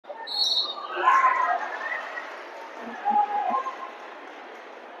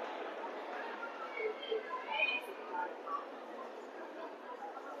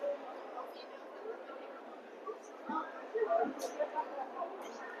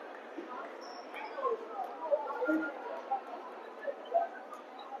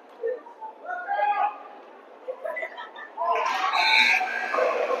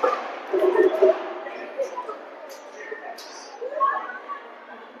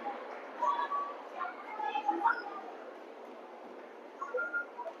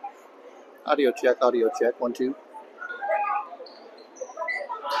Audio check, 1, 2.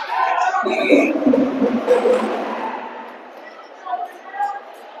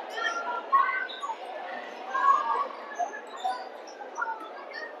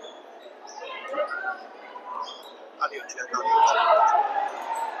 Audio check.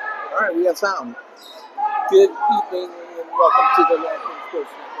 All right, we have sound. Good evening and welcome to the National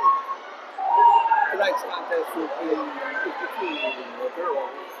Sports Network. Tonight's contest will be between the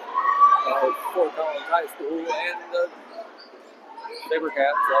girls of Fort Collins High School and the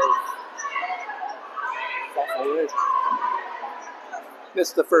Sabercats of Fossil Ridge.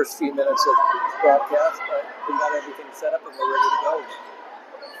 Missed the first few minutes of the broadcast, but we got everything set up and we're ready to go.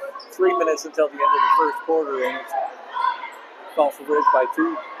 3 minutes until the end of the first quarter, and it's Fossil Ridge by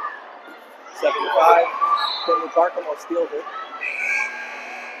 2. 75. Kenny Park almost steals it.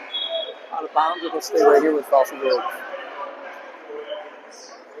 Out of bounds, it'll stay right here with Fossil Ridge.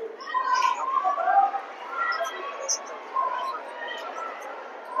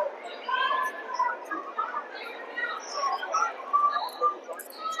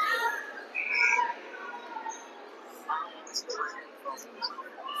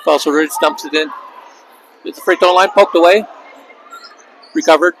 Fossil Ridge dumps it in. It's the free throw line, poked away.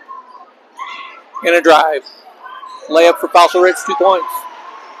 Recovered. And a drive. Layup for Fossil Ridge, 2 points.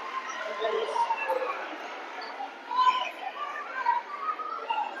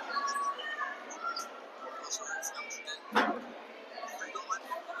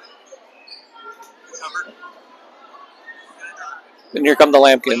 And here come the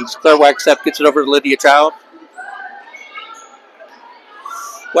Lambkins. Claire Wagstaff gets it over to Lydia Child.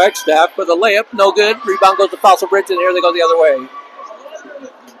 Wagstaff with a layup, no good. Rebound goes to Fossil Ridge, and here they go the other way.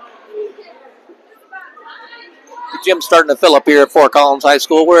 The gym's starting to fill up here at Fort Collins High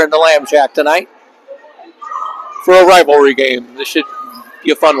School. We're in the Lamb Shack tonight for a rivalry game. This should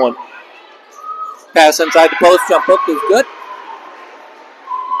be a fun one. Pass inside the post, jump hook is good.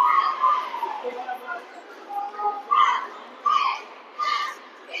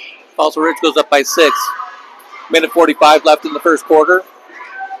 Fossil Ridge goes up by 6. Minute 45 left in the first quarter.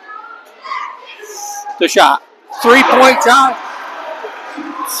 The shot. 3-point shot.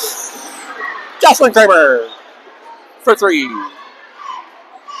 Jocelyn Kramer for 3.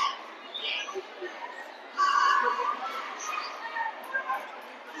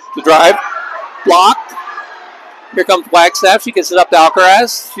 The drive. Blocked. Here comes Wagstaff. She gets it up to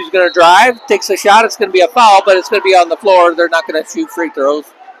Alcaraz. She's going to drive. Takes a shot. It's going to be a foul, but it's going to be on the floor. They're not going to shoot free throws.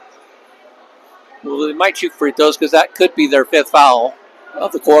 Well, they might shoot free throws because that could be their 5th foul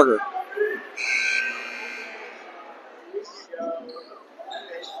of the quarter.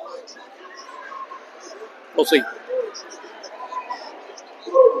 We'll see.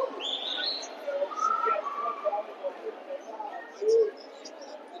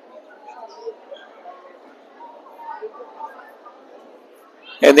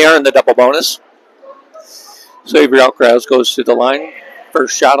 And they are in the double bonus. So Avery Alcaraz goes to the line.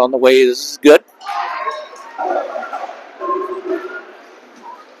 First shot on the way is good.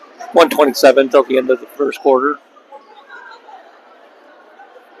 1:27 till the end of the first quarter.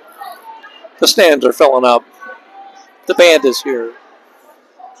 The stands are filling up. The band is here.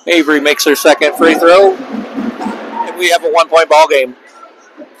 Avery makes her second free throw. And we have a 1-point ball game.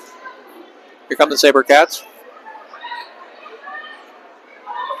 Here come the Sabercats.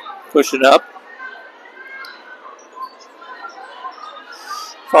 Pushing up.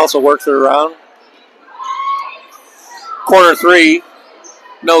 Fossil works it around. Corner 3.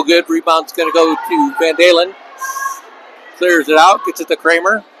 No good. Rebound's going to go to Van Dalen. Clears it out. Gets it to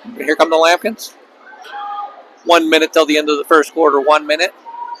Kramer. And here come the Lambkins. 1 minute till the end of the first quarter. 1 minute.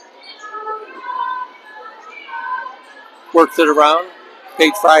 Works it around.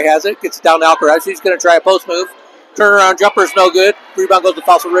 Paige Fry has it. Gets it down to Alcaraz. She's going to try a post move. Turnaround jumper's no good. Rebound goes to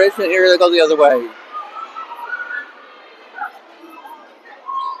Fossil Ridge. And here they go the other way.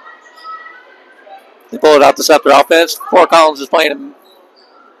 They pull it out to set their offense. Fort Collins is playing a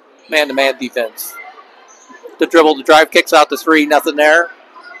man-to-man defense. The dribble, the drive, kicks out the 3. Nothing there.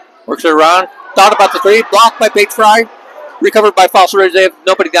 Works it around. Thought about the 3. Blocked by Paige Fry. Recovered by Fossil Ridge. They have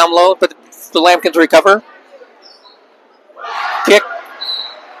nobody down low, but the Lambkins recover. Kick.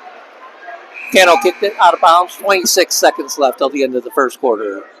 Cano kicked it out of bounds. 26 seconds left till the end of the first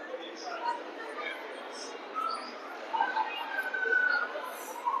quarter.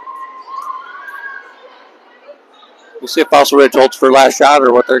 We'll see if Fossil Ridge holds for last shot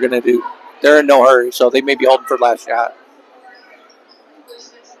or what they're going to do. They're in no hurry, so they may be holding for last shot.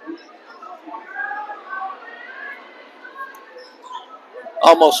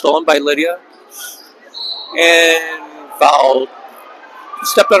 Almost stolen by Lydia. And fouled.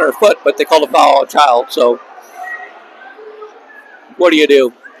 Stepped on her foot, but they called a foul on a child, so what do you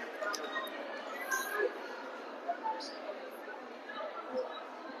do?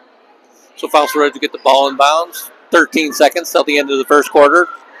 So Fossil Ridge will get the ball in bounds. 13 seconds till the end of the first quarter.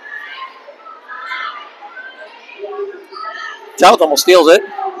 Child almost steals it.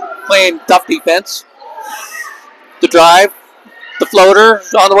 Playing tough defense. The drive. The floater.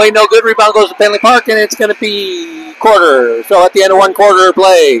 On the way, no good. Rebound goes to Penley Park, and it's going to be quarter. So at the end of one quarter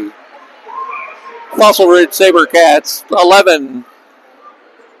play, Fossil Ridge Sabercats 11.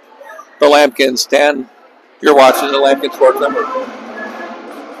 The Lambkins 10. You're watching the Lambkin Sports Network.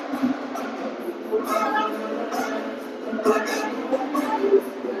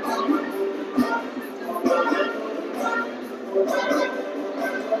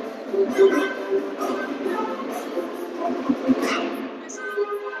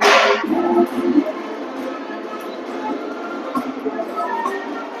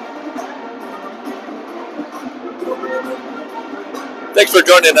 Thanks for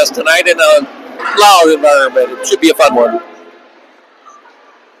joining us tonight in a loud environment. It should be a fun one.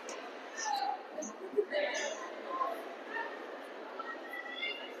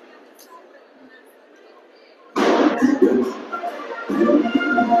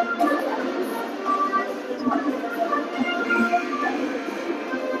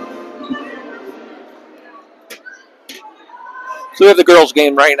 So we have the girls'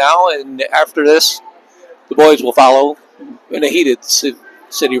 game right now, and after this, the boys will follow in a heated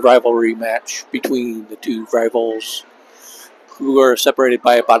city rivalry match between the two rivals who are separated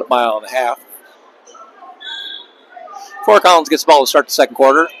by about a mile and a half. Fort Collins gets the ball to start the second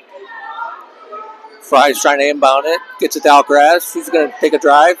quarter. Fry's trying to inbound it. Gets it to Alcaraz. She's going to take a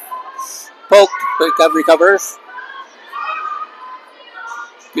drive. Poke. Recovers.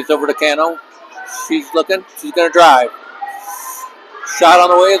 Gets over to Cano. She's looking. She's going to drive. Shot on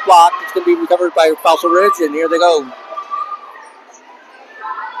the way is blocked. It's going to be recovered by Fossil Ridge, and here they go.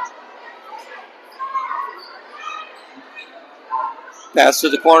 Pass to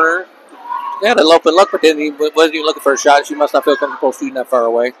the corner. They had an open look, but wasn't even looking for a shot. She must not feel comfortable shooting that far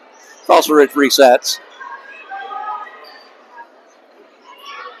away. Fossil Ridge resets.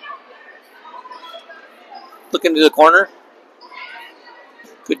 Look into the corner.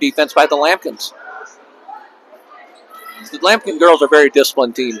 Good defense by the Lambkins. The Lambkin girls are a very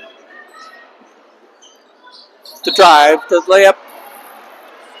disciplined team. To drive, the layup.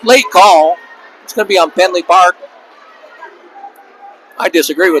 Late call. It's going to be on Penley Park. I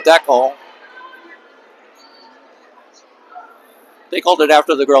disagree with that call. They called it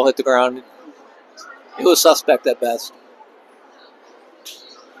after the girl hit the ground. It was suspect at best.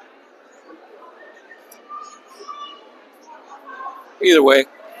 Either way.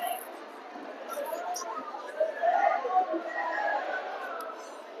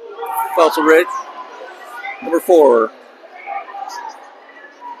 Fossil Ridge. Number 4.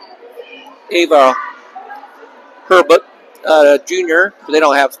 Ava Herbert, junior. They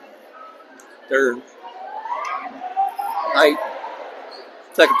don't have their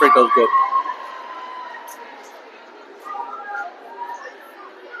second free throw is good.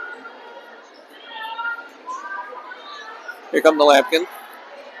 Here come the Lambkin.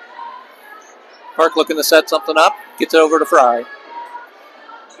 Park looking to set something up. Gets it over to Fry.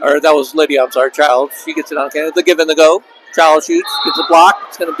 Or that was Lydia, I'm sorry, Child. She gets it on Canada. The give and the go. Child shoots. Gets a block.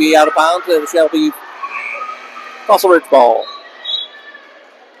 It's going to be out of bounds. And it shall be Fossil Ridge ball.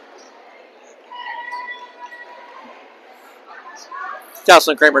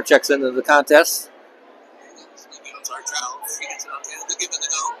 Jocelyn Kramer checks into the contest. I'm sorry, Child. She gets it on Canada. The give and the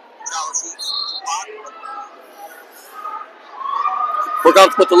go. Child shoots. We're going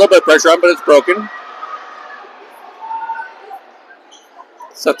to put a little bit of pressure on, but it's broken.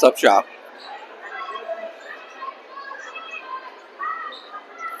 Sets up shop.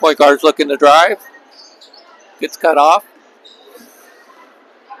 Point guard's looking to drive. Gets cut off.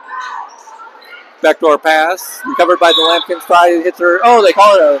 Backdoor pass. Recovered by the Lambkins. Fry hits her. Oh, they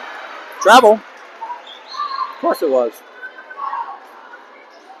call it a travel. Of course it was.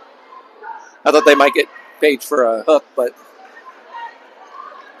 I thought they might get Page for a hook, but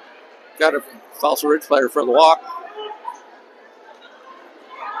got a Fossil Ridge player for the walk.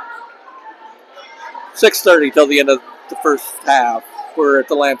 6:30 till the end of the first half. We're at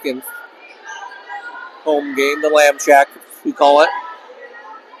the Lambkin home game, the Lamb Shack, we call it.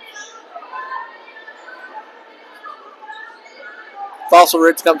 Fossil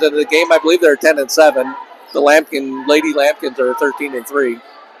Ridge comes into the game. I believe they're 10-7. The Lady Lampkins are 13-3.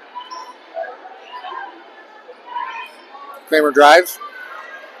 Kramer drives.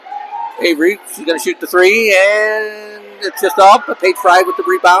 Avery, she's going to shoot the three, and it's just off. But Paige Fry with the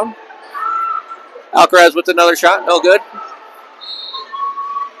rebound. Alcaraz with another shot, no good.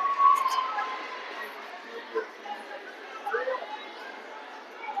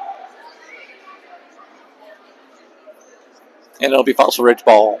 And it'll be Fossil Ridge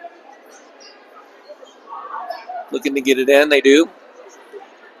ball. Looking to get it in, they do.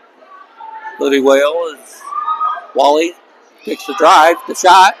 Lily Whale is Wally. Takes the drive, the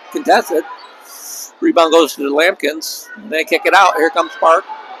shot, contested. Rebound goes to the Lampkins. They kick it out. Here comes Park.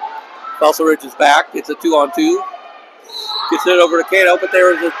 Fossil Ridge is back. It's a 2-on-2. Gets it over to Cato, but there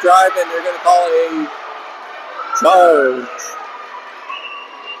was a drive, and they're going to call it a charge.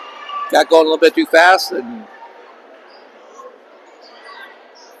 Got going a little bit too fast and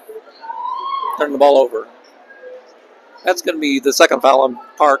turned the ball over. That's going to be the second foul on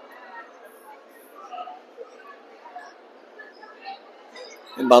Park.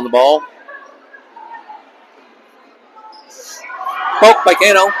 Inbound the ball. Poke by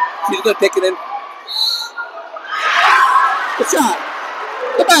Cano. She's going to take it in. The shot.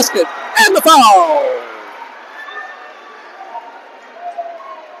 The basket. And the foul.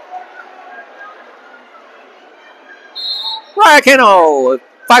 Ryan Cano,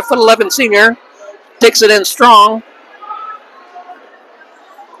 5'11" senior, takes it in strong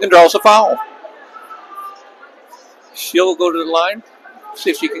and draws a foul. She'll go to the line,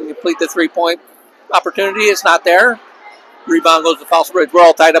 see if she can complete the three-point opportunity. It's not there. Rebound goes to Fossil Ridge. We're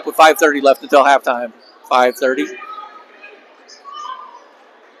all tied up with 5:30 left until halftime. 5:30.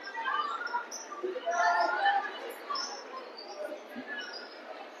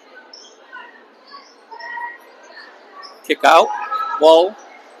 Kick out. Whoa.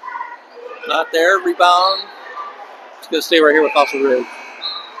 Not there. Rebound. It's going to stay right here with Fossil Ridge.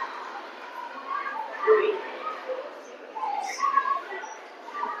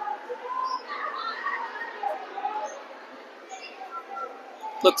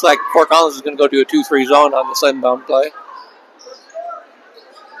 Looks like Fort Collins is going to go to a 2-3 zone on the inbound play.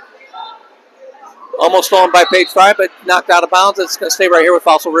 Almost stolen by Paige Fry, but knocked out of bounds. It's going to stay right here with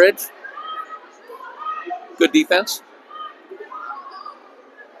Fossil Ridge. Good defense.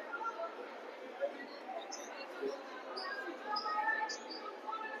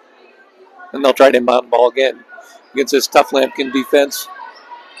 And they'll try to inbound the ball again against this tough Lampkin defense.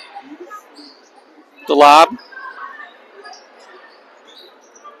 The lob.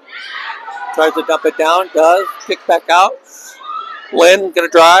 Tries to dump it down. Does. Kick back out. Lynn going to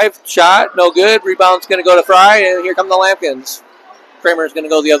drive. Shot. No good. Rebound's going to go to Fry. And here come the Lampkins. Kramer's going to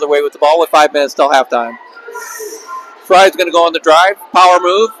go the other way with the ball with 5 minutes till halftime. Fry's going to go on the drive. Power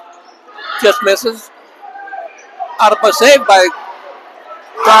move. Just misses. Out of a save by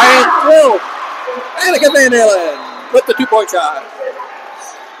Brian. Whoa. Annika Van Halen with the 2-point shot.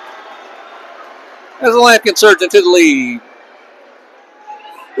 As the Lampkins surge into the lead.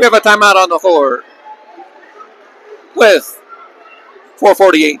 We have a timeout on the floor with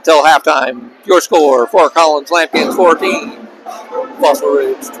 4:48 till halftime. Your score, Fort Collins Lampkins 14, Fossil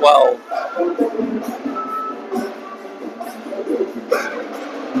Ridge 12.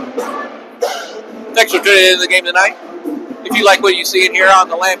 Thanks for tuning in to the game tonight. If you like what you see in here on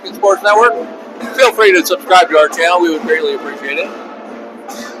the Lampkin Sports Network, feel free to subscribe to our channel. We would greatly appreciate it.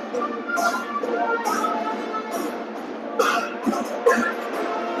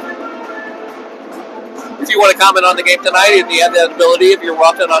 If you want to comment on the game tonight, if you have that ability, if you're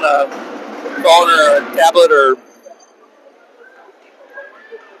watching on a phone or a tablet or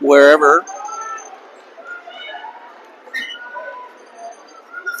wherever,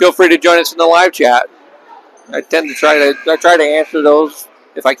 feel free to join us in the live chat. I tend to try to answer those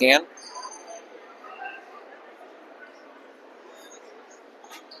if I can.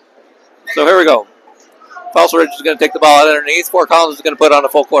 So here we go. Fossil Ridge is going to take the ball out underneath. Fort Collins is going to put on a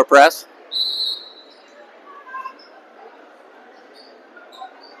full court press.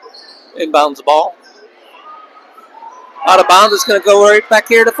 Inbounds the ball. Out of bounds, it's going to go right back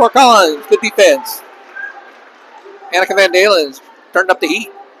here to Fort Collins. Good defense. Annika Van Dalen's turned up the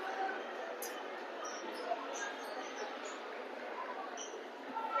heat.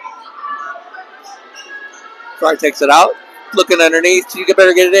 Fry takes it out. Looking underneath. You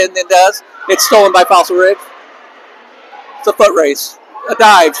better get it in. It does. It's stolen by Fossil Ridge. It's a foot race. A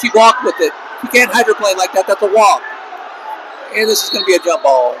dive. She walked with it. You can't hydroplane like that. That's a walk. And this is going to be a jump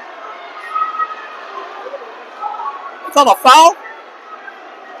ball. It's on a foul.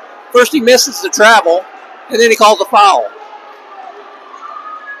 First he misses the travel, and then he calls a foul.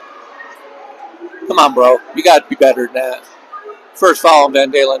 Come on, bro. You got to be better than that. First foul on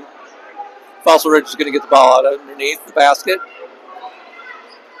Van Dalen. Fossil Ridge is going to get the ball out underneath the basket.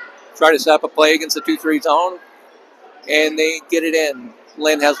 Try to set up a play against the 2-3 zone. And they get it in.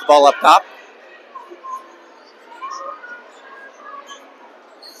 Lynn has the ball up top.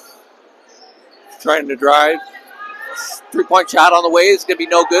 Trying to drive. 3-point shot on the way. It's going to be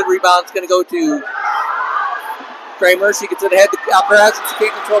no good. Rebound's going to go to Kramer. She gets it ahead to Alcaraz, and she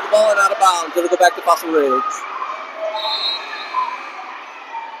can't control the ball and out of bounds. It'll go back to Fossil Ridge.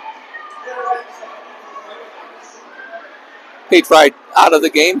 Pete Fried out of the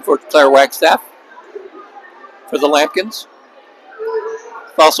game for Claire Wagstaff for the Lampkins.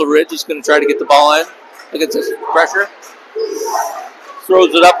 Fossil Ridge is going to try to get the ball in against this pressure.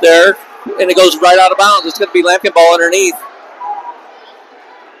 Throws it up there, and it goes right out of bounds. It's going to be Lampkin ball underneath.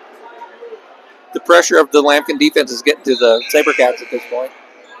 The pressure of the Lampkin defense is getting to the Sabercats at this point.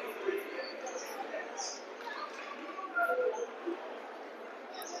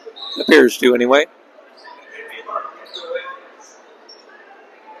 Appears to, anyway.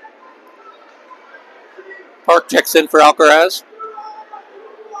 Park checks in for Alcaraz.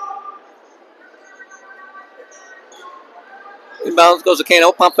 Inbounds goes to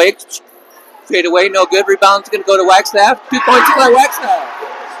Kano. Pump fake. Fade away. No good. Rebound's going to go to Wagstaff. 2 points by Wagstaff.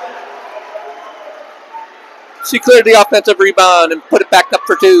 She cleared the offensive rebound and put it back up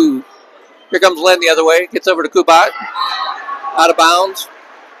for 2. Here comes Lynn the other way. Gets over to Kubat. Out of bounds.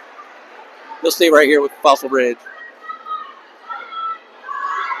 He'll stay right here with Fossil Ridge.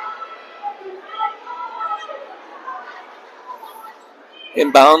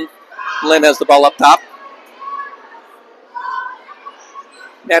 Inbound. Lynn has the ball up top.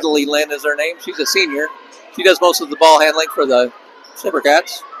 Natalie Lynn is her name. She's a senior. She does most of the ball handling for the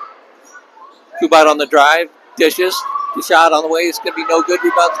Sabercats. Kubat on the drive. Dishes. The shot on the way. It's going to be no good.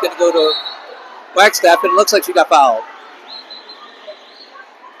 Rebound's going to go to Wagstaff, and it looks like she got fouled.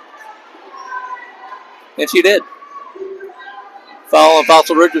 And she did. Foul on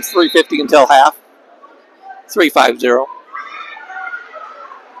Fossil Ridge with 3:50 until half. 3-5-0.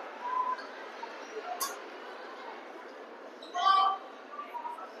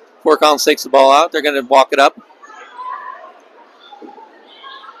 Four Collins takes the ball out. They're going to walk it up.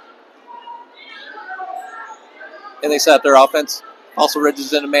 And they set up their offense. Fossil Ridge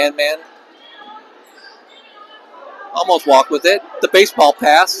is in a man-man. Almost walk with it. The baseball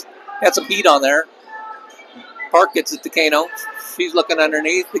pass. Had some heat on there. Park gets it to Kano. She's looking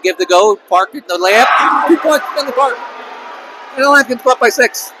underneath to give the go. Park in the layup. 2 points in the Park. And the Lampkins up by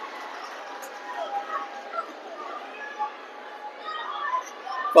 6.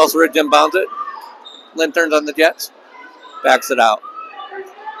 Fossil Ridge inbounds it. Lynn turns on the Jets. Backs it out.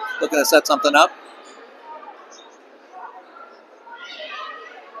 Looking to set something up.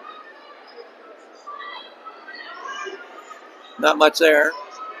 Not much there.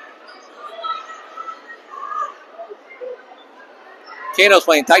 Kano's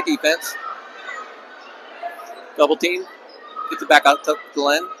playing tight defense. Double team. Gets it back out to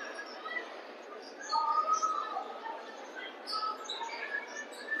Glenn.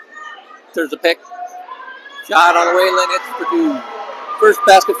 There's a pick. Shot on the way. Lynn hits for 2. First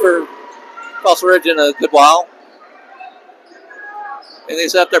basket for Fossil Ridge in a good while. And they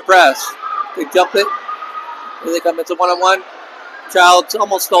set up their press. They jump it. And they come into one-on-one. Childs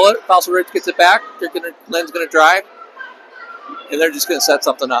almost stole it. Fossil Ridge gets it back. Lynn's going to drive. And they're just going to set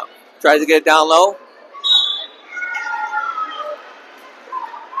something up. Tries to get it down low.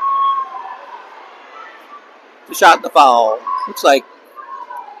 The shot and the foul. Looks like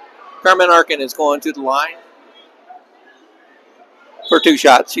Carmen Arkin is going to the line for 2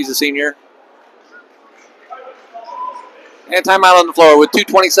 shots. She's a senior. And timeout on the floor with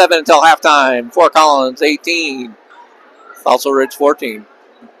 2:27 until halftime. Fort Collins 18. Fossil Ridge 14.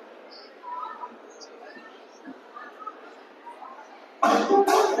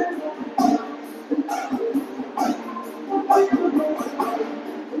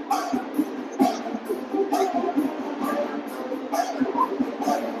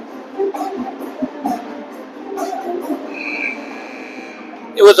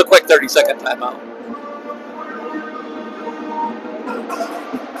 It was a quick 30-second timeout.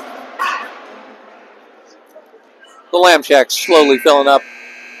 The Lamb Shack's slowly filling up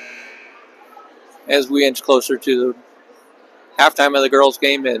as we inch closer to the halftime of the girls'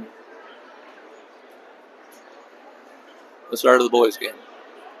 game and the start of the boys' game.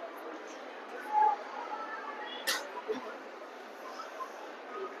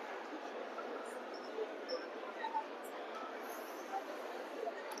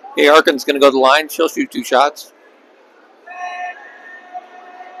 Okay, Arkin's going to go to the line. She'll shoot 2 shots.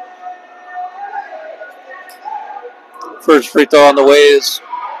 First free throw on the way is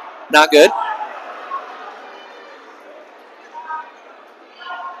not good.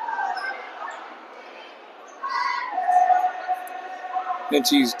 And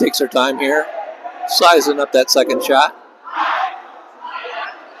she takes her time here, sizing up that second shot.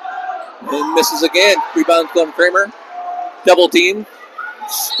 And misses again. Rebound's going to Kramer. Double team.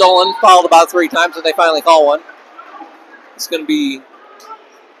 Stolen, fouled about 3 times, and they finally call one. It's going to be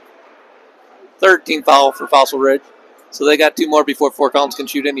third team foul for Fossil Ridge. So they got 2 more before Fort Collins can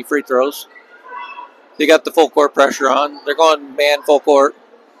shoot any free throws. They got the full court pressure on. They're going man full court.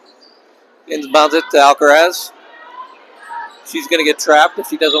 Inbounds it to Alcaraz. She's going to get trapped if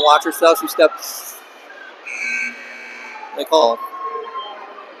she doesn't watch herself. She steps. They call it.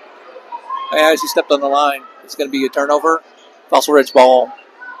 Yeah, she stepped on the line. It's going to be a turnover. Fossil Ridge ball.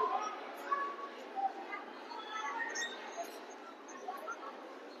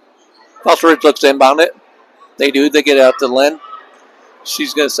 Fossil Ridge looks to inbound it. They do. They get it out to Lynn.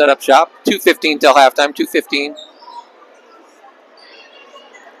 She's going to set up shop. 2:15 till halftime. 2:15.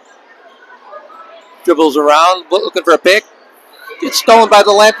 Dribbles around, looking for a pick. Gets stolen by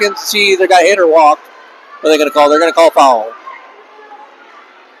the Lampkins. She either got hit or walked. What are they going to call? They're going to call foul.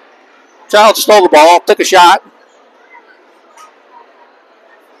 Child stole the ball, took a shot.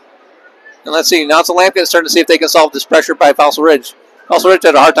 And let's see. Now it's the Lampkins starting to see if they can solve this pressure by Fossil Ridge. Fossil Ridge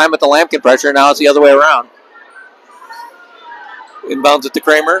had a hard time with the Lampkin pressure. Now it's the other way around. Inbounds it to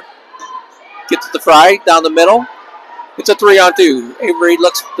Kramer. Gets it to Fry down the middle. It's a 3-on-2. Avery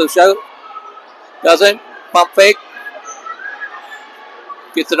looks to shoot. Doesn't. Pump fake.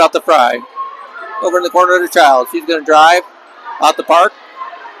 Gets it out to Fry. Over in the corner of the Child. She's going to drive out the park.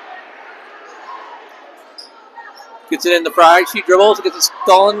 Gets it in the Fry. She dribbles. Gets it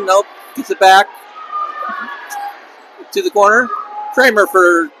stolen. Nope. Gets it back to the corner. Kramer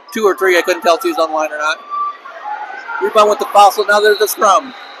for 2 or 3. I couldn't tell if she was on the line or not. Rebound with the Fossil. Now there's a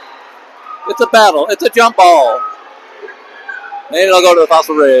scrum. It's a battle. It's a jump ball. And it'll go to the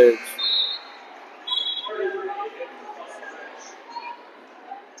Fossil Ridge.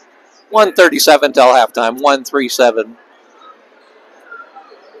 $1:37 till halftime. 1-3-7.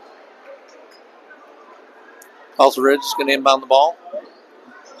 Fossil Ridge is going to inbound the ball.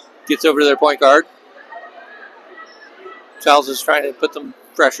 Gets over to their point guard. Childs is trying to put some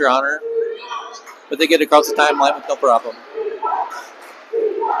pressure on her. But they get across the timeline with no problem.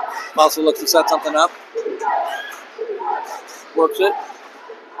 Fossil looks to set something up. Works it.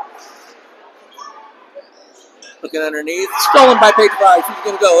 Looking underneath. Stolen by Paige Fry. She's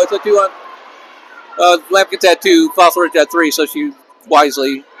going to go. It's a 2-on. Lampkins had 2. Fossil Ridge had 3, so she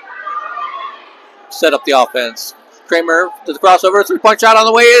wisely set up the offense. Kramer to the crossover. 3-point shot on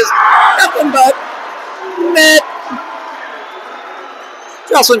the way is nothing but net.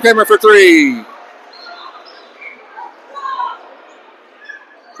 Jocelyn Kramer for 3.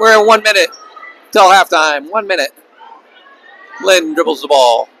 We're at 1 minute till halftime. 1 minute. Lynn dribbles the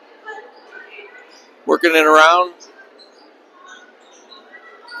ball. Working it around.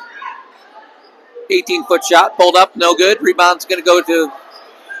 18-foot shot. Pulled up. No good. Rebound's going to go to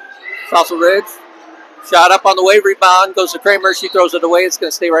Fossil Ridge. Shot up on the way. Rebound goes to Kramer. She throws it away. It's going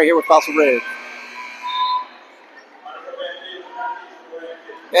to stay right here with Fossil Ridge.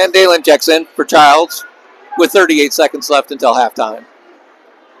 And Dalen checks in for Childs with 38 seconds left until halftime.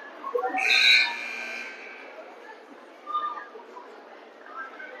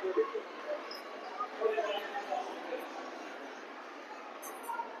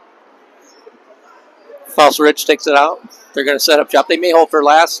 Fossil Ridge takes it out. They're going to set up shop. They may hold for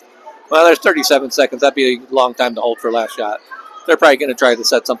last. Well, there's 37 seconds. That'd be a long time to hold for last shot. They're probably going to try to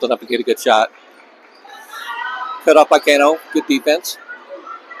set something up and get a good shot. Cut off by Cano. Good defense.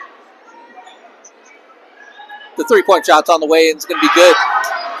 The 3-point shot's on the way, and it's going to be good.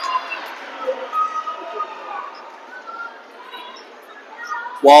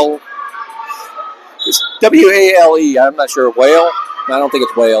 Wall. It's W-A-L-E. I'm not sure. Whale? I don't think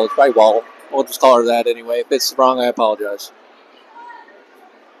it's whale. It's probably Wall. We'll just call her that anyway. If it's wrong, I apologize.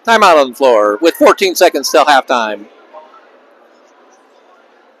 Timeout on the floor with 14 seconds till halftime.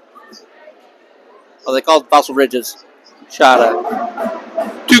 Well, they called Fossil Ridge's shot a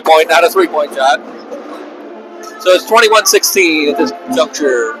 2-point, not a 3-point shot. So it's 21-16 at this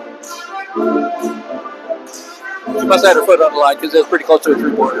juncture. She must have had her foot on the line because it was pretty close to a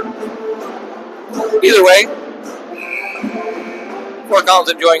 3-pointer. Either way, Fort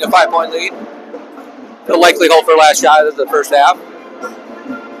Collins enjoying a 5-point lead. They'll likely hold for last shot of the first half.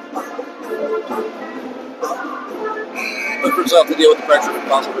 Look for himself to deal with the pressure from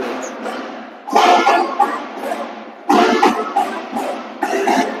Fossil Ridge.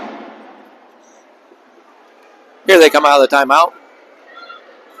 Here they come out of the timeout.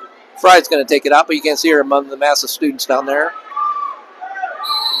 Fry's going to take it out, but you can't see her among the mass of students down there.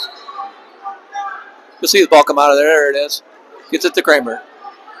 You'll see the ball come out of there. There it is. Gets it to Kramer.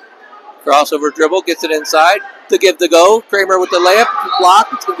 Crossover dribble. Gets it inside. To give the go. Kramer with the layup. Block.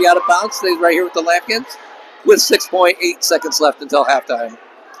 It's going to be out of bounds. Stays right here with the Lampkins. With 6.8 seconds left until halftime.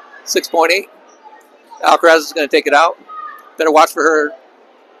 6.8. Alcaraz is going to take it out. Better watch for her.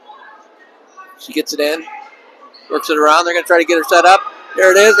 She gets it in. Works it around. They're going to try to get her set up.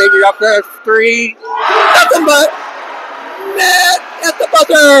 There it is. Avery Alcaraz 3. Nothing but net at the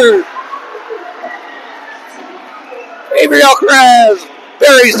buzzer. Avery Alcaraz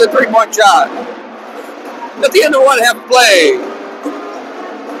buries the 3-point shot. At the end of 1 half of play.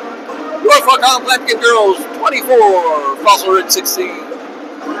 Norfolk Lampkin girls 24. Fossil Ridge 16.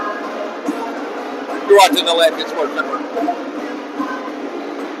 You're watching the Lampkin Sports Network.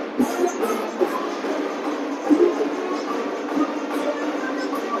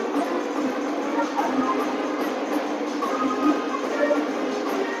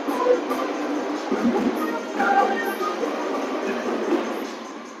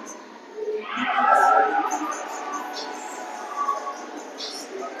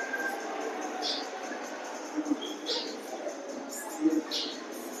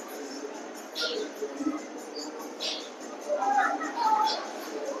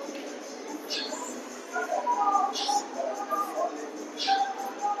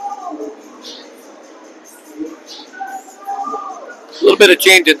 A little bit of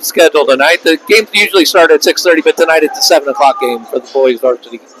change in schedule tonight. The games usually start at 6:30, but tonight it's a 7 o'clock game for the boys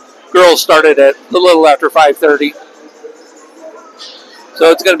varsity. Girls started at a little after 5:30. So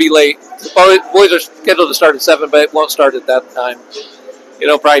it's going to be late. The boys are scheduled to start at 7, but it won't start at that time.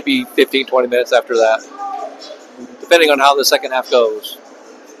 It'll probably be 15, 20 minutes after that, depending on how the second half goes.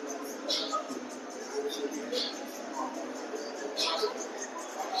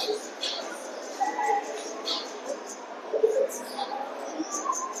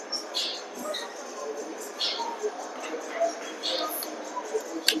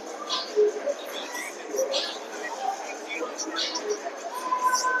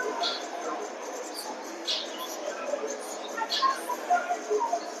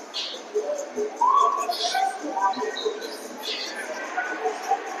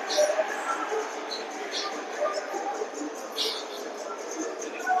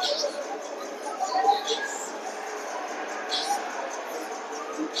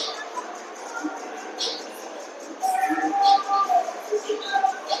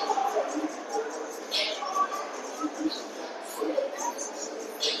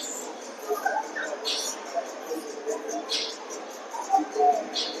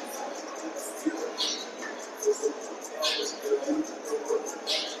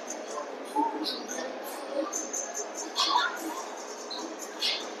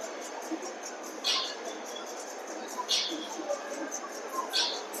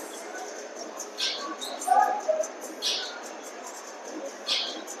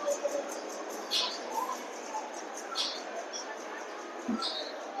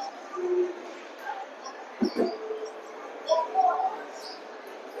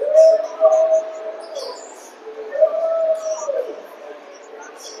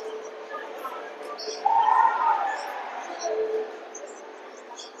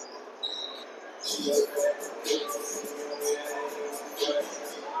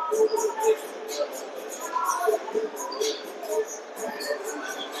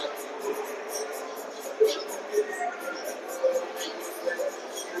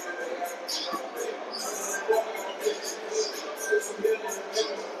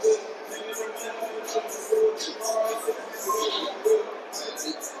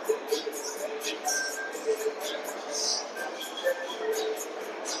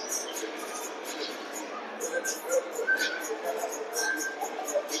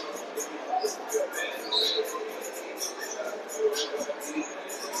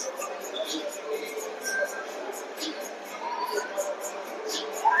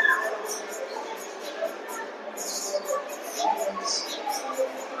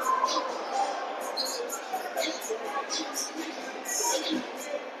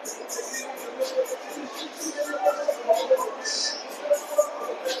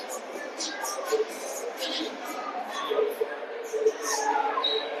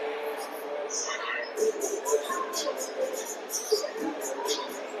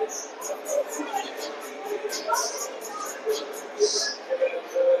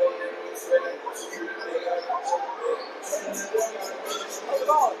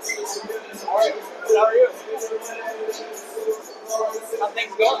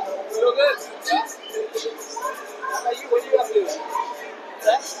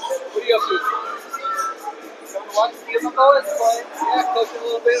 coaching a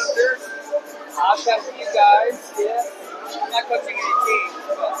little bit, I'm sure. I've got a few guys, yeah. I'm not coaching any teams,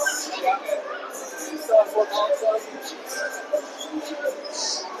 but yeah, you still have 4 college clubs?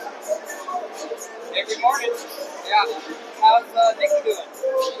 Every morning. Yeah. How's Nicky doing?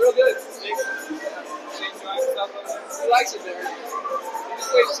 Real good. Nick? Enjoying himself over there? He likes it there. You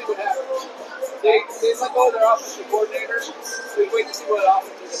just wait to see what happens. They let go of their offensive coordinator. So we wait to see what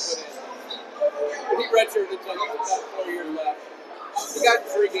offense they put in. He redshirted until he's got 4 years left. He got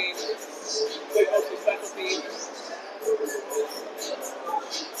 3 games. Played mostly special teams.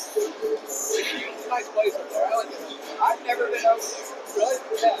 It's a nice place up there. I like it. I've never been over there. Really?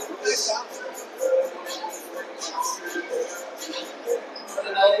 Yeah. Nice town.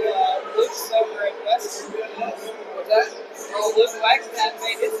 And Luke's over at West. What's that? Oh, Luke Wagstaff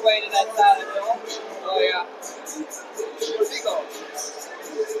made his way to that side of the hill. Oh, yeah. Where's he going?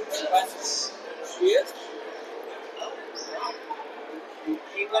 West. He is?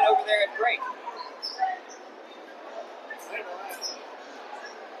 He went over there at break.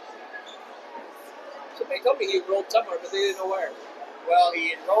 Somebody told me he enrolled somewhere, but they didn't know where. Well,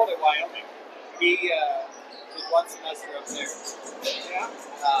 he enrolled at Wyoming. He did 1 semester up there. Yeah?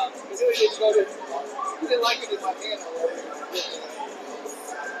 He didn't go to, he didn't like it in Montana or wherever.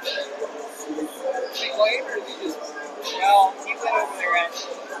 Did he claim or did he just? Well, he went over there at,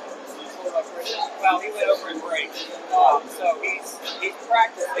 well, he went over and break. So he's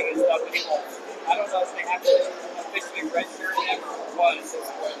practicing and stuff, but he won't. I don't know if they have to officially register him or what.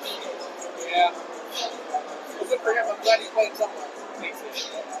 Yeah. Well, good for him. I'm glad he's playing somewhere. Makes it.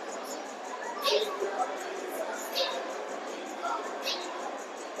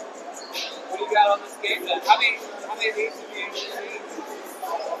 What do you got on this game then? How many of these have you seen?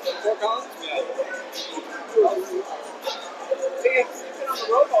 4 cones? Yeah. See, you've been on the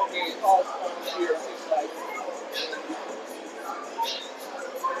road all game all year, it seems like.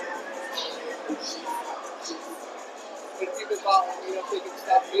 But if you've been following, you don't think it's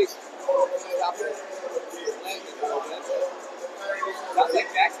stop base out there. Sounds like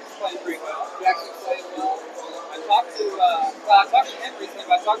Jackson's playing pretty well. Jackson's playing well. I talked to him recently,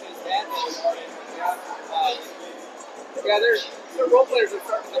 but I talked to his dad the other morning. Yeah, their role players are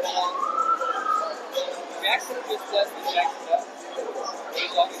starting to come along. Jackson just does what Jackson does.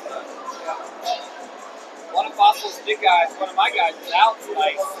 He's always done. Yeah. One of Fossil's big guys, one of my guys, is out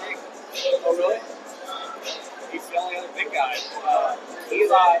tonight. Oh, really? He's the only other big guy.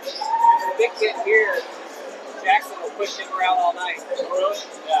 Eli, the big kid here, Jackson will push him around all night. Oh, really?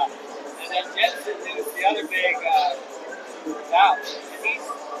 Yeah. And then Jensen, who's the other big, is out. And he's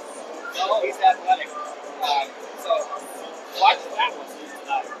athletic. So, watch that one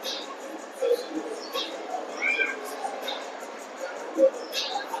tonight.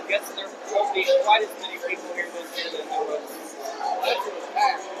 I'm guessing there won't be quite as many people here this year than there was. Last year was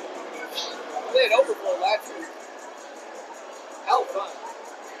packed. They had overflow last year. Hell fun.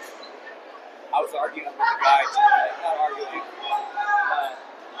 I was arguing with the guy tonight. Not arguing.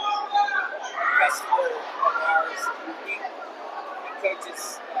 Customer of ours. He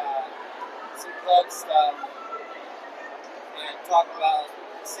coaches some club stuff and talk about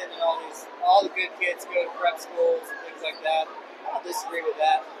sending all the good kids go to prep schools and things like that. I don't disagree with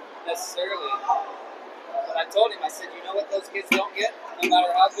that necessarily. But I told him, I said, you know what those kids don't get, no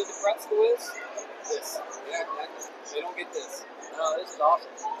matter how good the prep school is? This. Yeah, exactly. They don't get this. No, this is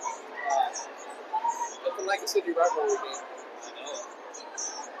awesome. Nothing like a city rivalry game. I know it.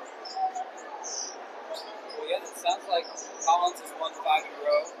 Well, yeah, it sounds like Collins has won 5 in a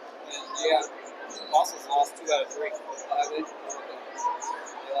row. And yeah, Boston's lost 2 out of 3. They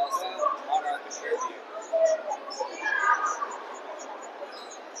lost Monarch and Fairview.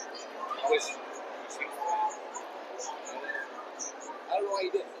 I wish he was playing. I don't know why he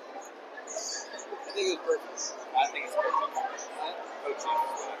didn't. I think it was perfect. I think it's perfect. Coaching is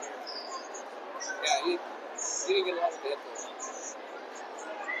what I hear. Yeah, he didn't get a lot of depth.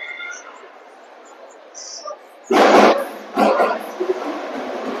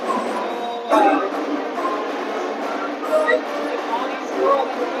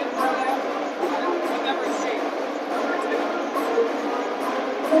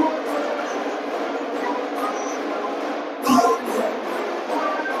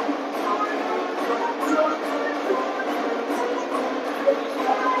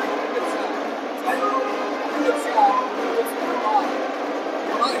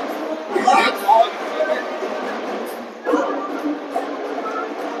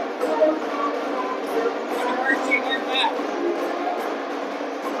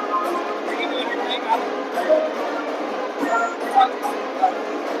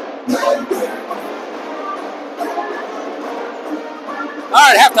 All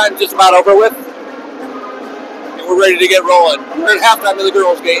right, halftime's just about over with, and we're ready to get rolling. We're at halftime of the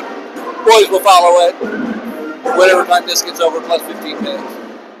girls' game. Boys will follow it whatever time this gets over, plus 15 minutes.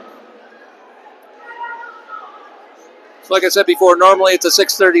 So like I said before, normally it's a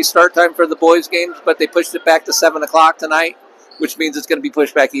 6:30 start time for the boys' games, but they pushed it back to 7 o'clock tonight, which means it's going to be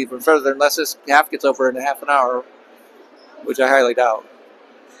pushed back even further unless this half gets over in a half an hour, which I highly doubt.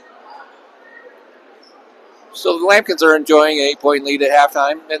 So the Lambkins are enjoying an 8-point lead at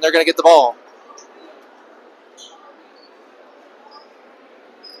halftime, and they're going to get the ball.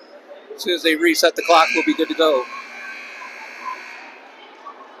 As soon as they reset the clock, we'll be good to go.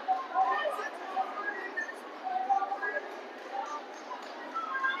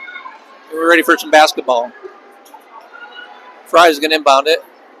 And we're ready for some basketball. Fry's going to inbound it.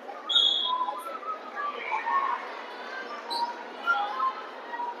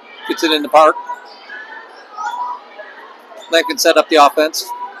 Gets it in the park. Lampkin set up the offense.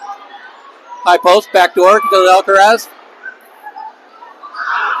 High post, backdoor, to Alcaraz.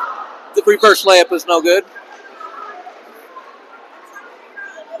 The reverse layup is no good.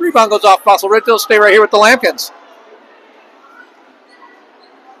 Rebound goes off Fossil Ridge. They'll stay right here with the Lampkins.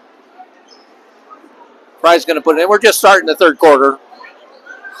 Fry's going to put it in. We're just starting the third quarter.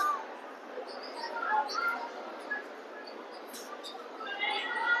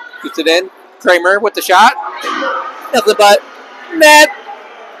 Gets it in. Kramer with the shot. Nothing but net.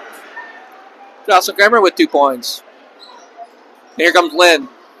 Jocelyn Kramer with 2 points. And here comes Lynn.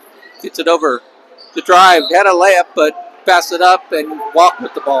 Gets it over. The drive. Had a layup, but passed it up and walked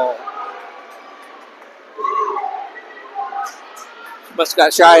with the ball. Must have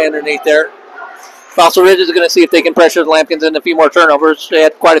got shy underneath there. Fossil Ridge is going to see if they can pressure the Lampkins into a few more turnovers. They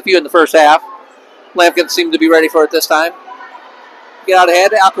had quite a few in the first half. Lampkins seem to be ready for it this time. Get out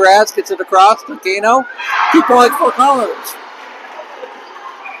ahead. Alcaraz gets it across to Kano. 2 points for Collins.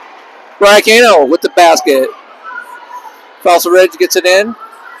 Brian Kano with the basket. Fossil Ridge gets it in.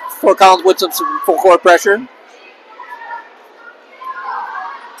 Fort Collins with some full court pressure.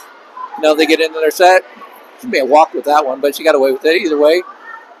 Now they get into their set. She may have walked with that one, but she got away with it either way.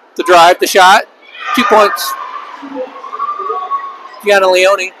 The drive, the shot. 2 points. Gianna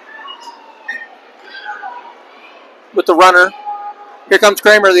Leone with the runner. Here comes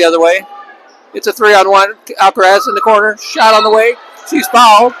Kramer the other way. It's a 3-on-1. Alcaraz in the corner. Shot on the way. She's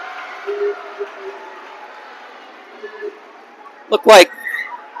fouled. Looked like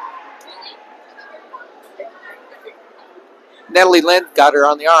Natalie Lind got her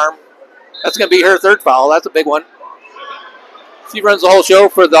on the arm. That's going to be her third foul. That's a big one. She runs the whole show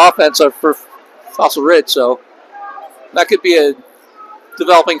for the offense for Fossil Ridge, so that could be a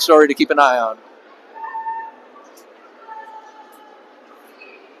developing story to keep an eye on.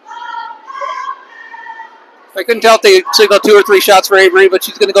 I couldn't tell if they signaled 2 or 3 shots for Avery, but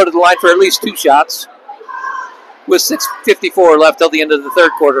she's going to go to the line for at least 2 shots. With 6:54 left till the end of the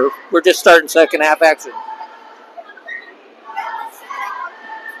third quarter. We're just starting second half action.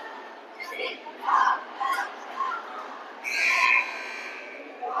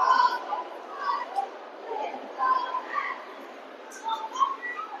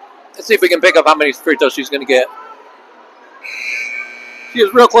 Let's see if we can pick up how many free throws she's going to get. She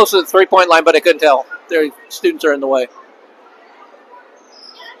was real close to the 3-point line, but I couldn't tell. Their students are in the way.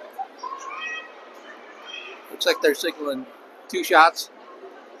 Looks like they're signaling 2 shots.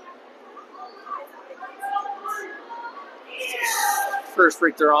 First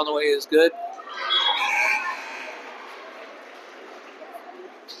free throw on the way is good.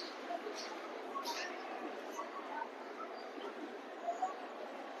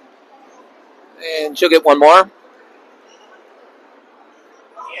 And she'll get one more.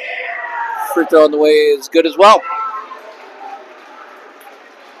 Free throw on the way is good as well.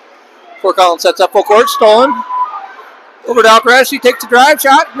 Fort Collins sets up full court. Stolen. Over to Alcaraz. She takes the drive.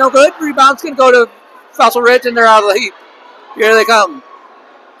 Shot. No good. Rebound's going to go to Fossil Ridge, and they're out of the heap. Here they come.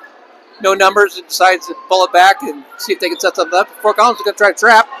 No numbers, and decides to pull it back and see if they can set something up. Fort Collins is going to try to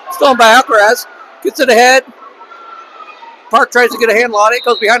trap. Stolen by Alcaraz. Gets it ahead. Park tries to get a handle on it.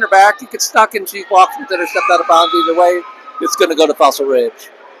 Goes behind her back. It gets stuck, and she walks with it or stepped out of bounds. Either way, it's going to go to Fossil Ridge.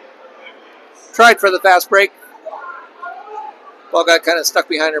 Tried for the fast break. Ball got kind of stuck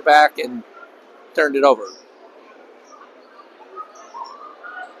behind her back and turned it over.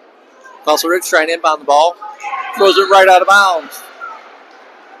 Fossil Ridge trying to inbound the ball. Throws it right out of bounds.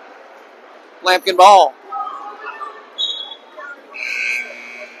 Lampkin ball.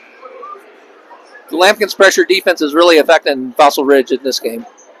 The Lampkin's pressure defense is really affecting Fossil Ridge in this game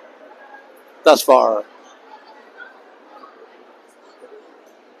thus far.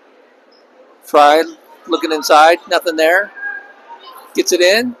 Fry looking inside, nothing there. Gets it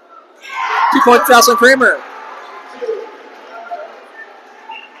in. 2-point Jocelyn Kramer.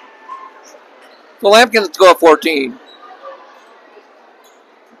 The Lampkins go up 14.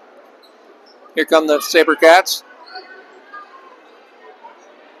 Here come the Sabercats.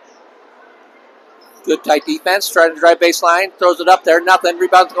 Good tight defense. Trying to drive baseline. Throws it up there. Nothing.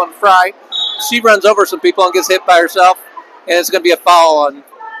 Rebound's going to Fry. She runs over some people and gets hit by herself. And it's going to be a foul on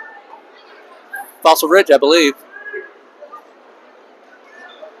Fossil Ridge, I believe.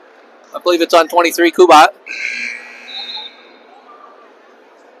 I believe it's on 23, Kubat.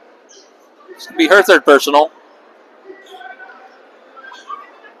 It's going to be her third personal.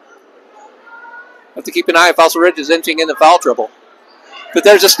 Have to keep an eye if Fossil Ridge is inching into foul trouble. But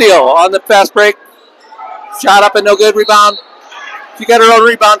there's a steal on the fast break. Shot up and no good. Rebound. She got her own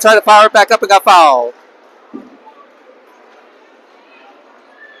rebound. Tried to fire it back up and got fouled.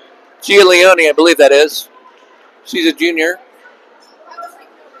 Gia Leone, I believe that is. She's a junior.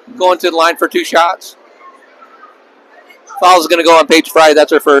 Going to the line for 2 shots. Foul is going to go on Paige Fry.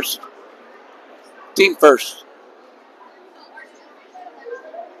 That's her first. Team first.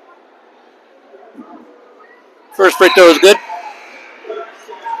 First free throw is good.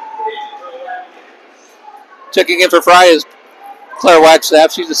 Checking in for Fry is Claire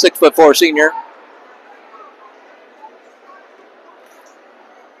Wagstaff. She's a 6'4" senior.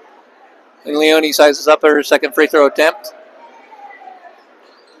 And Leone sizes up her second free throw attempt.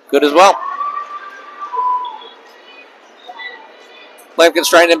 Good as well. Lampkin's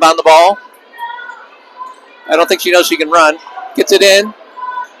trying to inbound the ball. I don't think she knows she can run. Gets it in.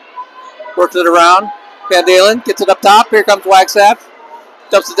 Works it around. Van Dalen gets it up top. Here comes Wagstaff.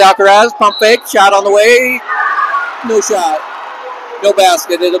 Dumps it to Alcaraz. Pump fake. Shot on the way. No shot. No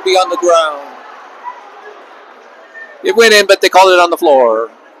basket. It'll be on the ground. It went in, but they called it on the floor.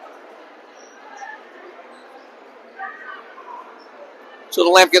 So the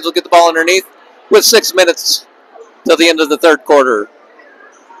Lampkins will get the ball underneath with 6 minutes till the end of the third quarter.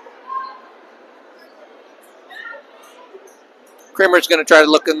 Kramer's going to try to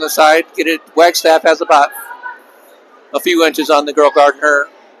look in the side, get it. Wagstaff has about a few inches on the girl guarding her.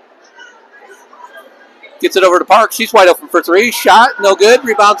 Gets it over to Park. She's wide open for 3. Shot, no good.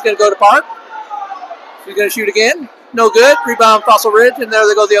 Rebound's going to go to Park. She's going to shoot again. No good. Rebound, Fossil Ridge, and there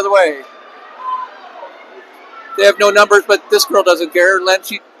they go the other way. They have no numbers, but this girl doesn't care. Len,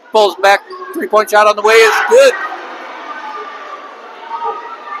 she pulls back. 3-point shot on the way is good.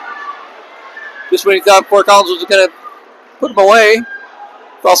 Just when he thought Fort Collins was going to put him away,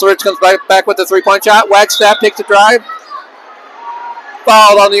 Fossil Ridge comes back with the 3-point shot. Wagstaff takes a drive.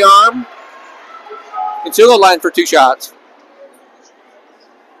 Fouled on the arm. And she'll go line for 2 shots.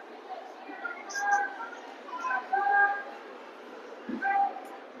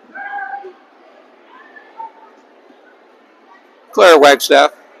 Claire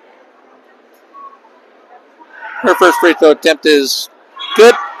Wagstaff. Her first free throw attempt is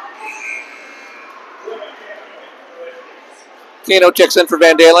good. Kano checks in for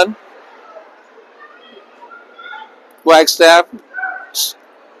Van Dalen. Wagstaff,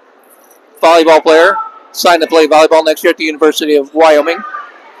 volleyball player, signed to play volleyball next year at the University of Wyoming.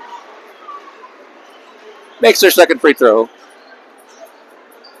 Makes their second free throw.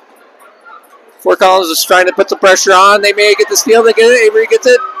 Fort Collins is trying to put some pressure on. They may get the steal. They get it. Avery gets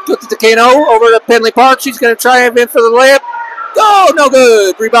it. Gets it to Kano over to Penley Park. She's going to try in for the layup. Oh, no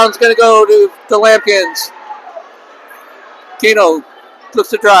good. Rebound's going to go to the Lampkins. Kano looks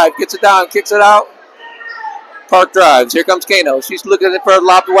to drive. Gets it down. Kicks it out. Park drives. Here comes Kano. She's looking for a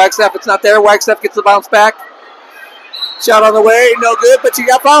lob to Wagstaff. It's not there. Wagstaff gets the bounce back. Shot on the way. No good, but she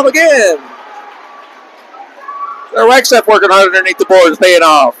got fouled again. Wagstaff working hard underneath the boards, paying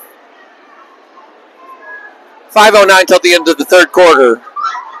off. 5:09 till the end of the third quarter.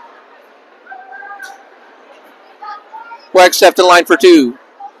 Wagstaff to the line for 2.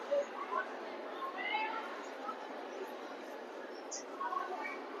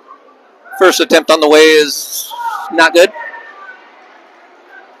 First attempt on the way is not good.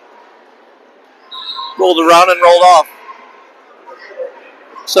 Rolled around and rolled off.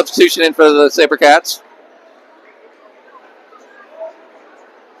 Substitution in for the Sabercats.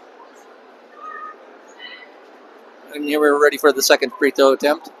 And here we're ready for the second free throw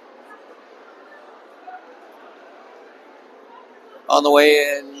attempt. On the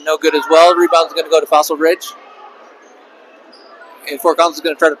way and no good as well. Rebound's going to go to Fossil Ridge. And Fort Collins is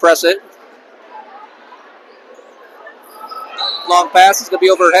going to try to press it. Long pass is going to be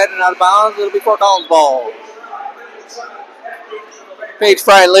overhead and out of bounds. It'll be Fort Collins ball. Paige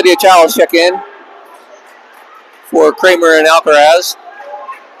Fry and Lydia Chalice check in for Kramer and Alcaraz.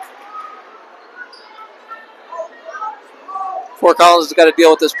 Fort Collins has got to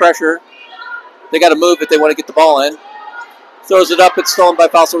deal with this pressure. They got to move if they want to get the ball in. Throws it up. It's stolen by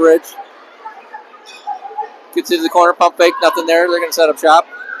Fossil Ridge. Gets into the corner. Pump fake. Nothing there. They're going to set up shop.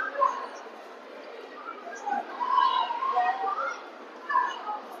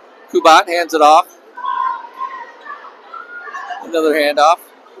 Kubat hands it off. Another handoff.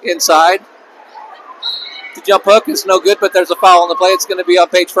 Inside. The jump hook is no good, but there's a foul on the play. It's going to be on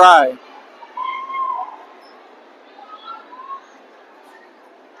Paige Fry.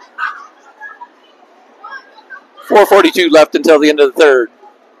 .442 left until the end of the third.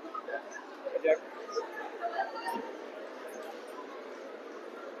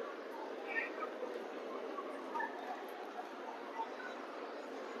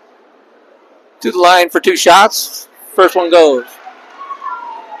 To the line for 2 shots. First one goes.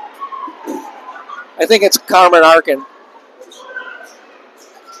 I think it's Carmen Arkin.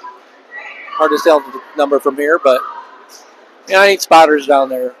 Hard to tell the number from here, but yeah, I need spotters down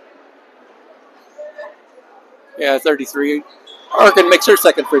there. Yeah, 33. Arkin makes her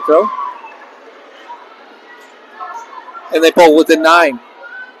second free throw. And they pull within 9.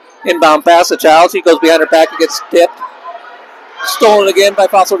 Inbound pass to Childs. He goes behind her back and gets tipped. Stolen again by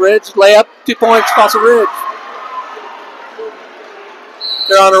Fossil Ridge. Layup, 2 points, Fossil Ridge.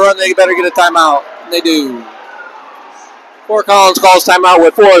 They're on a run. They better get a timeout. And they do. Fort Collins calls timeout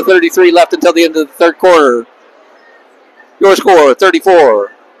with 4:33 left until the end of the third quarter. Your score,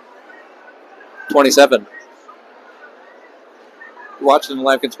 34-27. You're watching the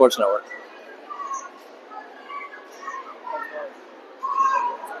Lampkin Sports Network.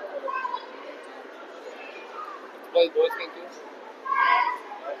 Play the boys game too?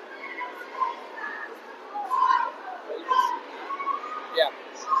 Yeah.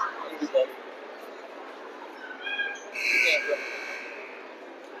 You do both. You can't go.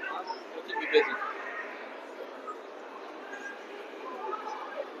 It'll keep you busy.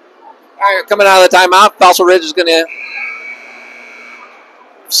 All right, coming out of the timeout, Fossil Ridge is going to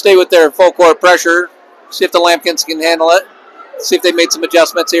stay with their full court pressure, see if the Lampkins can handle it, see if they made some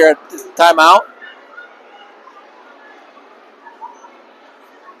adjustments here at the timeout.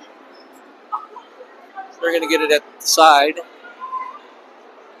 They're going to get it at the side.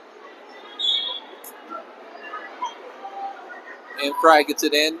 And Fry gets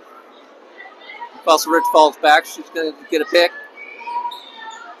it in. Fossil Ridge falls back. She's going to get a pick.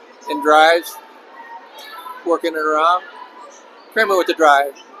 And drives. Working it around. Kramer with the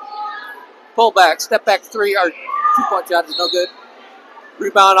drive. Pull back. Step back 3. Our 2-point shot is no good.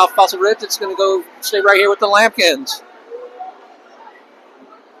 Rebound off Fossil Ridge. It's going to go stay right here with the Lampkins.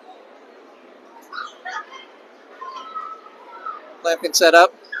 Lampkin set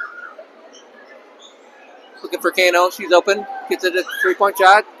up. Looking for Kano. She's open. Gets it a 3-point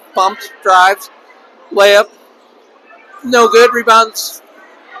shot. Pumps. Drives. Layup. No good. Rebounds.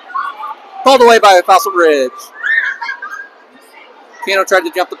 Pulled away by Fossil Ridge. Kano tried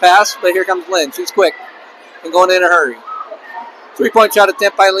to jump the pass, but here comes Lynn. She's quick and going in a hurry. 3-point shot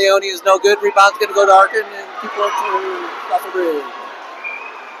attempt by Leone is no good. Rebound's going to go to Arkin and 2 points to Fossil Ridge.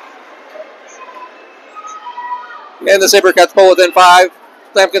 And the Sabercats pull within 5.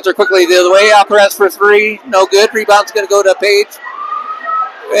 Lampkins are quickly the other way. Alcaraz for 3. No good. Rebound's going to go to Paige.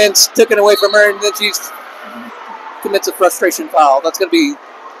 And taken away from her. And then she commits a frustration foul. That's going to be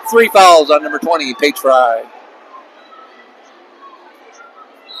 3 fouls on number 20, Paige Fry.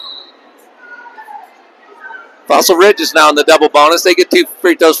 Fossil Ridge is now in the double bonus. They get 2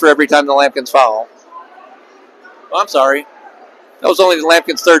 free throws for every time the Lampkins foul. Oh, I'm sorry. That was only the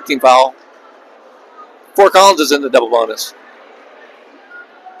Lampkins' 3rd team foul. Fort Collins is in the double bonus.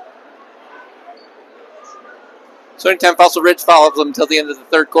 So anytime Fossil Ridge follows them until the end of the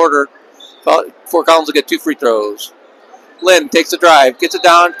third quarter, Fort Collins will get 2 free throws. Lynn takes the drive, gets it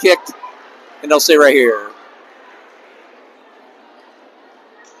down, kicked, and they'll stay right here.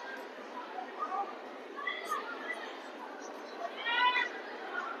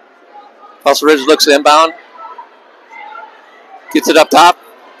 Fossil Ridge looks inbound, gets it up top.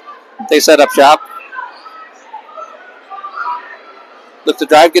 They set up shop. Looks to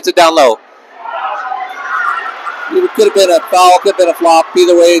drive, gets it down low. It could have been a foul, could have been a flop.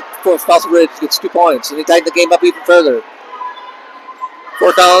 Either way, Fossil Ridge gets 2 points, and they tighten the game up even further.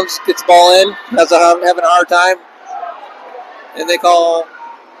 Fort Collins gets the ball in, having a hard time, and they call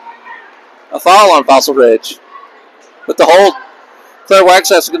a foul on Fossil Ridge. But the hold, Claire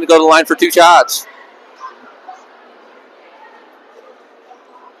Wagstaff is going to go to the line for 2 shots.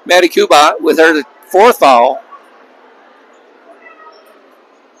 Maddie Kubat with her 4th foul.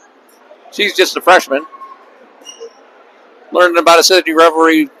 She's just a freshman. Learning about a city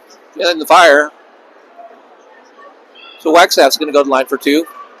revelry in the fire. So Wagstaff's going to go to the line for 2.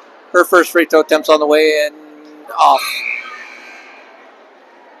 Her first free throw attempt's on the way and off.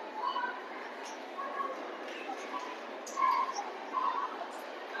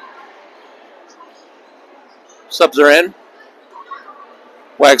 Subs are in.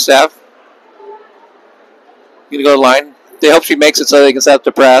 Wagstaff going to go to the line. They hope she makes it so they can set up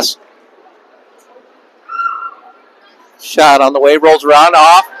the press. Shot on the way, rolls around,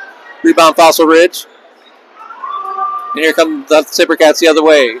 off. Rebound, Fossil Ridge. And here come the Sabercats the other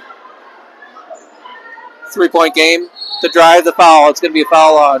way. 3-point game. To drive the foul. It's going to be a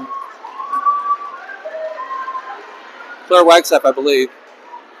foul on Claire Wagstaff, I believe.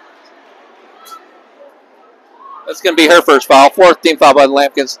 That's going to be her first foul. 4th team foul by the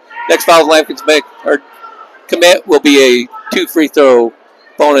Lampkins. Next foul the Lampkins make or commit will be a 2 free throw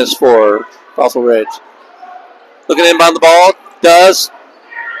bonus for Fossil Ridge. Looking to inbound the ball. Does.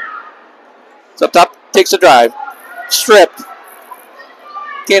 It's up top. Takes a drive. Stripped.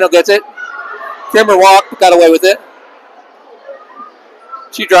 Kano gets it. Grimmer walk. Got away with it.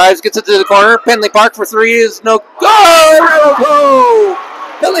 She drives. Gets it to the corner. Penley Park for 3 is no. Go!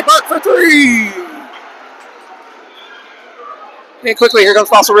 Penley Park for 3. And quickly, here comes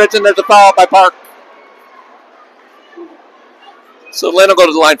Fossil Ridge, and there's a foul by Park. So Lynn will go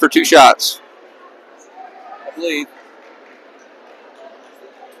to the line for 2 shots. I believe.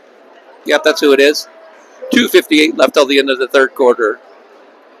 Yep, that's who it is. 2:58 left till the end of the third quarter.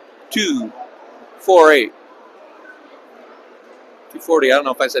 2:48. 2:40. I don't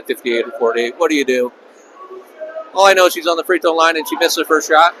know if I said 58 or 48. What do you do? All I know is she's on the free throw line and she missed her first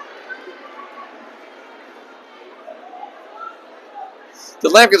shot. The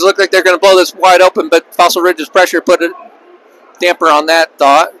Lampkins look like they're going to blow this wide open, but Fossil Ridge's pressure put a damper on that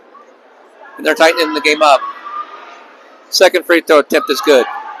thought. And they're tightening the game up. Second free throw attempt is good.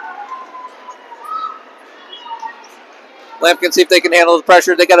 Lampkins see if they can handle the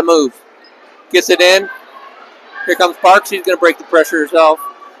pressure. They got to move. Gets it in. Here comes Park. She's going to break the pressure herself.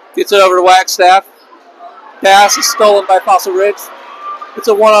 Gets it over to Wagstaff. Pass is stolen by Fossil Ridge. It's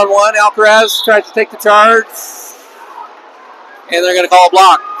a one-on-one. Alcaraz tries to take the charge. And they're going to call a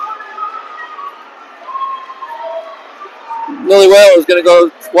block. Wally is going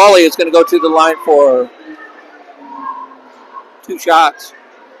to go to the line for 2 shots.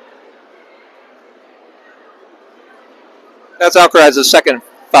 That's Alcaraz's second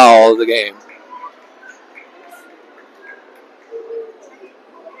foul of the game.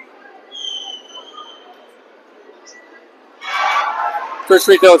 First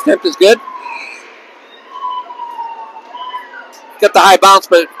free throw attempt is good. Got the high bounce,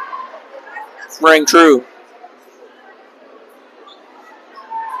 but rang true.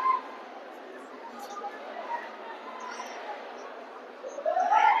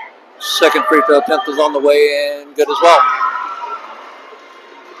 Second free throw attempt is on the way and good as well.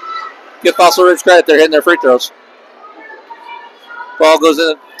 Give Fossil Ridge credit, they're hitting their free throws. Ball goes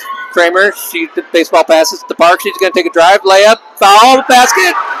in Kramer. She baseball passes to Park. She's going to take a drive, layup, foul,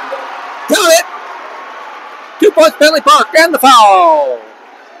 basket. Count it. 2 points, Penley Park, and the foul.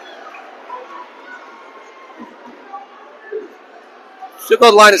 She'll go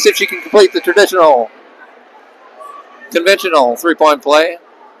to the line and see if she can complete the conventional 3-point play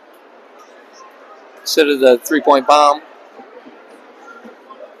instead of the 3-point bomb.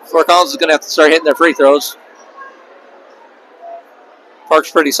 Fort Collins is going to have to start hitting their free throws.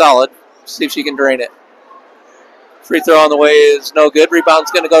 Park's pretty solid. See if she can drain it. Free throw on the way is no good. Rebound's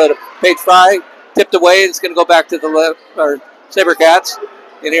going to go to Paige Fry. Tipped away. It's going to go back to the left, or Sabercats.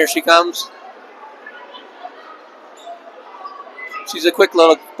 And here she comes. She's a quick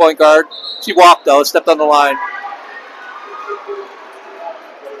little point guard. She walked, though. Stepped on the line.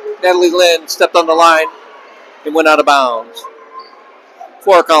 Natalie Lynn stepped on the line and went out of bounds.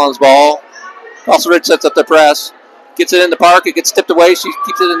 Fort Collins ball. Fossil Ridge sets up the press. Gets it in the Park. It gets tipped away. She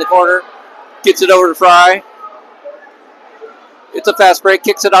keeps it in the corner. Gets it over to Fry. It's a fast break.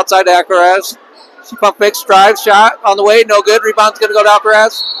 Kicks it outside to Alcaraz. She pump fakes, drives, shot on the way. No good. Rebound's going to go to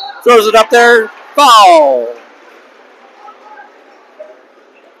Alcaraz. Throws it up there. Foul.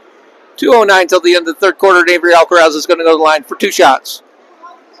 2:09 till the end of the third quarter. Avery Alcaraz is going to go to the line for 2 shots.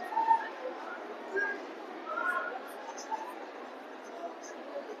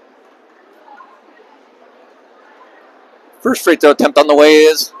 First free throw attempt on the way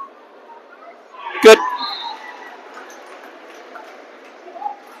is good.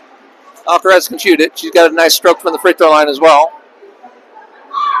 Alcaraz can shoot it. She's got a nice stroke from the free throw line as well.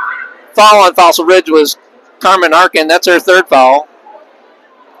 Foul on Fossil Ridge was Carmen Arkin. That's her 3rd foul.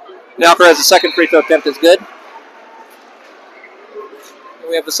 And Alcaraz's second free throw attempt is good. And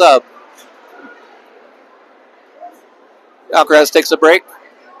we have a sub. Alcaraz takes a break.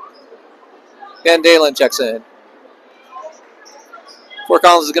 Van Dalen checks in. Fort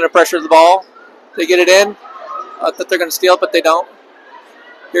Collins is going to pressure the ball. They get it in. I thought they're going to steal it, but they don't.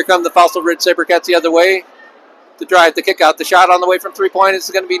 Here come the Fossil Ridge Sabercats the other way. The drive, the kick out, the shot on the way from 3-point is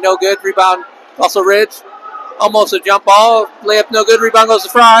going to be no good. Rebound, Fossil Ridge. Almost a jump ball. Layup no good. Rebound goes to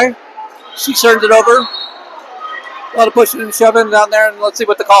Fry. She turns it over. A lot of pushing and shoving down there, and let's see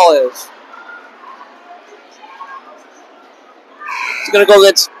what the call is. It's going to go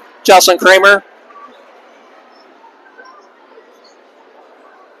against Jocelyn Kramer.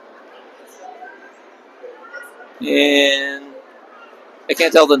 And I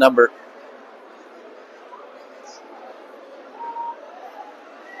can't tell the number.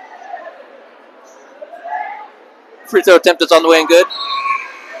 Free throw attempt is on the way and good.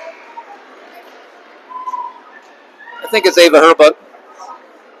 I think it's Ava Herbuck.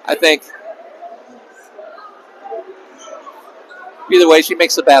 I think. Either way, she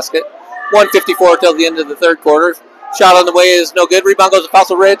makes the basket. 1:54 till the end of the third quarter. Shot on the way is no good. Rebound goes to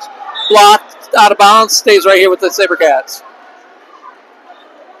Fossil Ridge. Blocked, out of bounds. Stays right here with the Sabercats.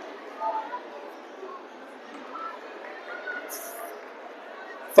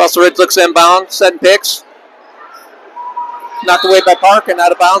 Fossil Ridge looks inbound. Setting picks. Knocked away by Park and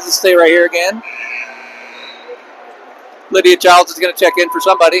out of bounds and stay right here again. Lydia Childs is going to check in for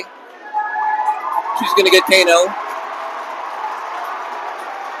somebody. She's going to get Kano.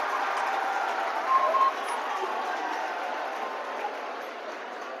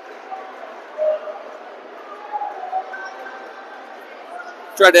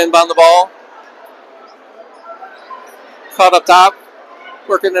 Try to inbound the ball. Caught up top.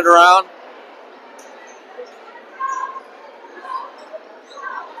 Working it around.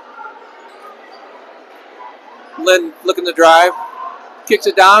 Lynn looking to drive. Kicks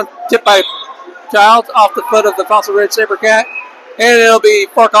it down. Tipped by Childs off the foot of the Fossil Ridge Sabercat. And it'll be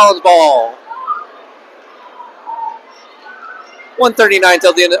Fort Collins ball. 1:39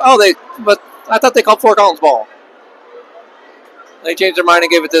 till the end. But I thought they called Fort Collins ball. They changed their mind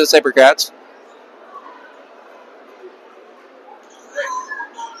and gave it to the Sabercats.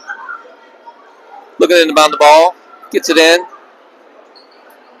 Looking to inbound the ball. Gets it in.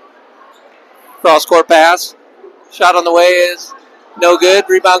 Cross court pass. Shot on the way is no good.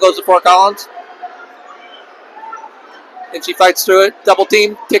 Rebound goes to Fort Collins. And she fights through it. Double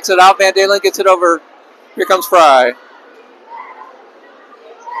team. Kicks it out. Van Dalen gets it over. Here comes Fry.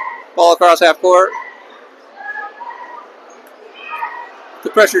 Ball across half court. The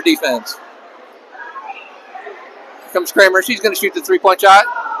pressure defense. Here comes Kramer. She's going to shoot the 3-point shot.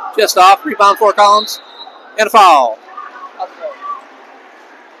 Just off. Rebound Fort Collins. And a foul.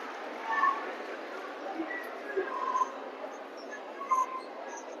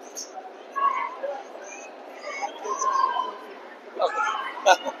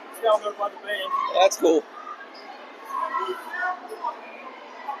 That's cool.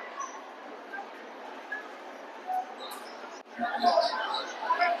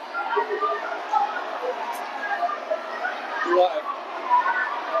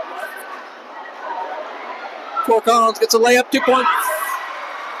 Fort Collins gets a layup, 2 points.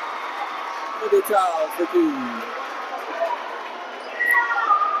 Lydia Childs for 2.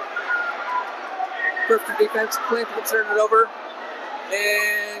 Perfect defense. Clinton can turn it over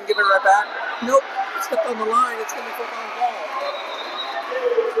and give it right back. Nope. Stepped on the line. It's going to be Fort Collins ball.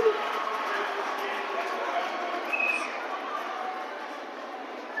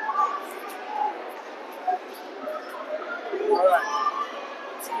 All right.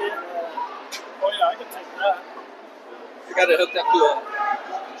 Let's get, oh, yeah, I can take that. You got it hooked up to a...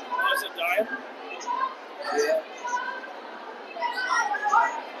 Is it dying? Yeah.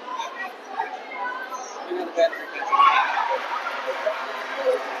 You got a battery.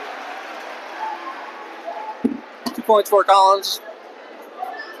 2 points for Collins.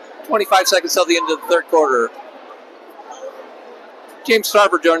 25 seconds till the end of the third quarter. James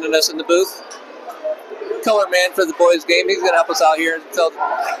Starver joining us in the booth. Color man for the boys' game. He's going to help us out here until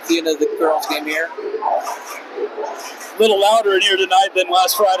the end of the girls' game here. A little louder in here tonight than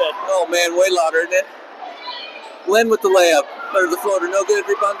last Friday. Oh, man, way louder, isn't it? Lynn with the layup, or the floater. No good.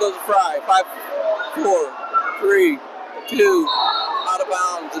 Rebound goes to Fry. 5, 4, 3, 2. Out of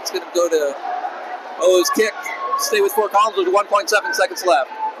bounds. It's going to go to... Oh, it's kicked. Stay with Fort Collins with 1.7 seconds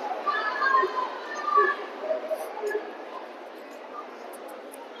left.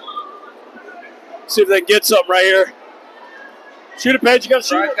 See if they can get something right here. Shoot it, Paige. You got to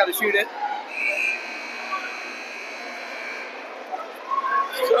shoot it. Got to shoot it.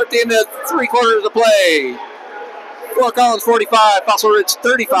 So at the end of 3 quarters of play, Fort Collins 45, Fossil Ridge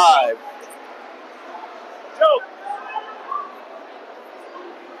 35. Go.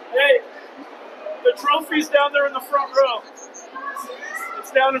 The trophy's down there in the front row.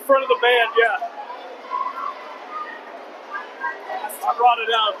 It's down in front of the band, yeah. I brought it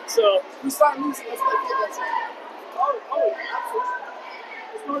out, so. We start losing, let's play kickball song. Oh, absolutely.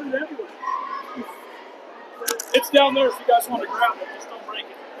 Let's start it anyway. It's down there if you guys want to grab it. Just don't break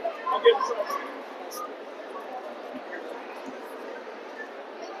it. I'll get in trouble.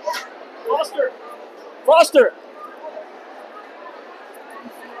 Foster!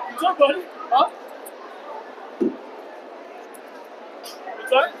 What's up, buddy? Huh?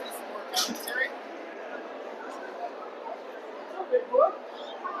 What's that? Okay, boy.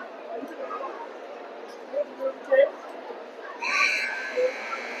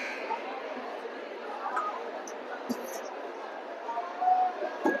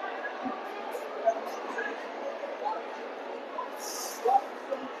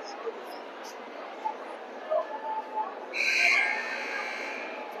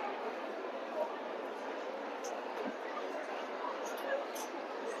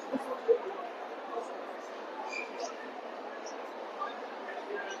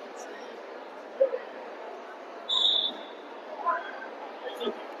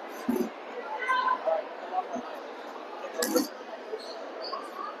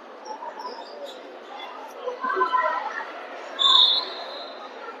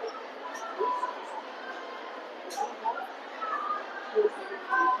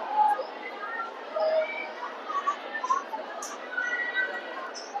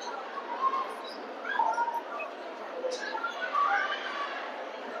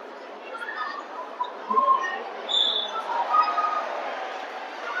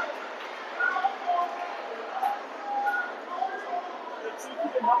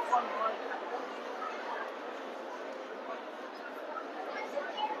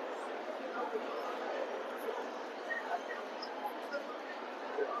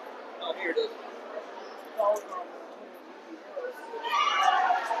 Oh, here it is.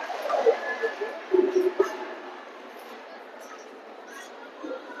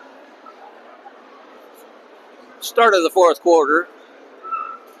 Start of the fourth quarter.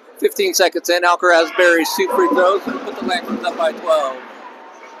 15 seconds in, Alcaraz buries 2 free throws and put the Lamprons up by 12.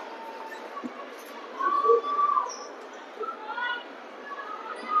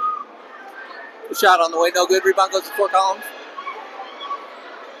 The shot on the way, no good. Rebound goes to Fort Collins.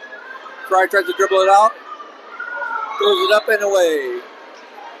 Fry tries to dribble it out. Throws it up and away.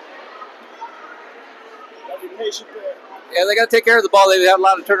 Gotta be patient there. Yeah, they got to take care of the ball. They've had a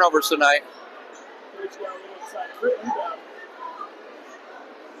lot of turnovers tonight. Bridge down a little inside. Great rebound.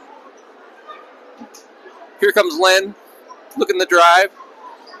 Here comes Lynn, looking the drive.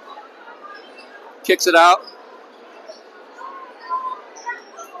 Kicks it out.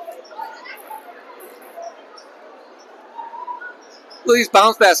 Look at these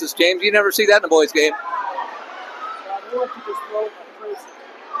bounce passes, James. You never see that in a boys' game. They want to just throw it like crazy.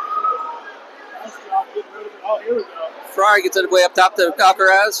 Nice job getting rid of it. Oh, here we go. Fry gets it way up top to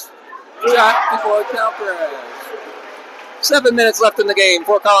Alcaraz. Shot before it's Alcaraz. 7 minutes left in the game.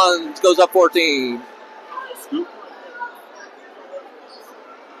 Fort Collins goes up 14. Scoop right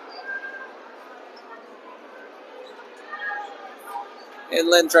there. And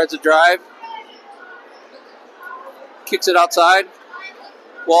Lynn tries to drive. Kicks it outside.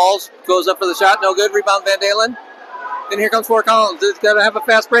 Walls goes up for the shot. No good. Rebound Van Dalen. And here comes Fort Collins. It's got to have a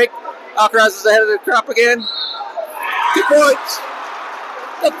fast break. Alcaraz is ahead of the crop again. 2 points.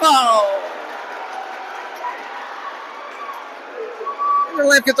 The foul. And the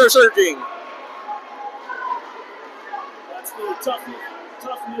Lampkins are surging. That's the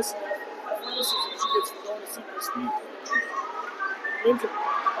toughness and athleticism she gets from going to super speed. And wins it.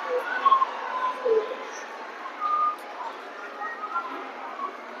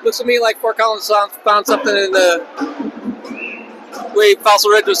 Looks to me like Fort Collins found something in the way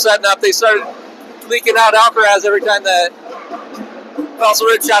Fossil Ridge was setting up. They started leaking out Alcaraz every time that Fossil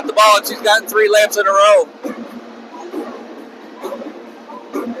Ridge shot the ball, and she's gotten 3 lamps in a row.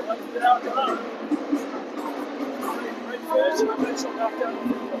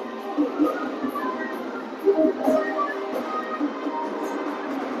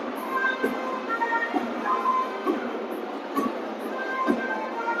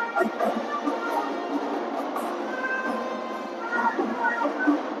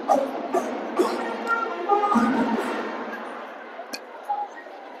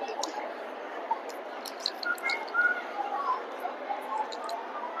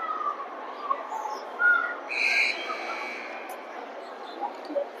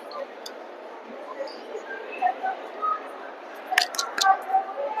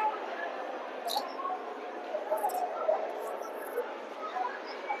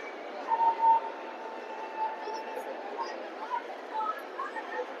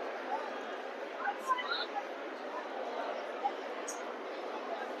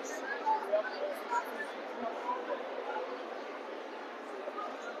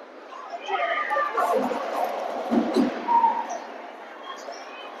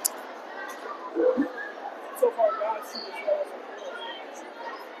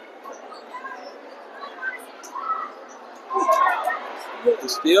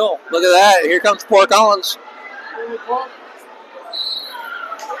 Steal. Look at that. Here comes Fort Collins.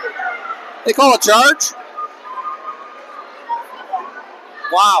 They call a charge?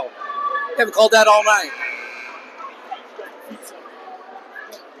 Wow. Haven't called that all night.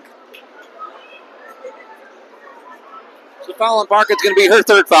 So foul on Parkin's going to be her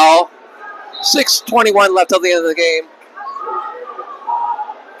third foul. 6:21 left till the end of the game.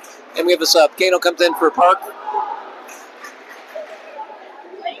 And we have a sub. Kano comes in for Park.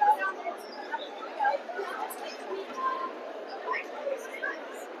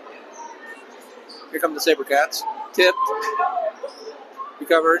 Here come the Sabercats. Tipped.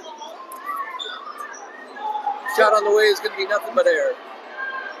 Recovered. Shot on the way is going to be nothing but air.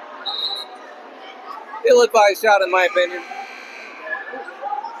 Ill-advised shot, in my opinion.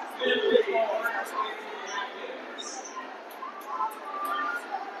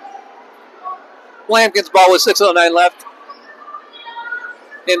 Lampkin's ball with 6:09 left.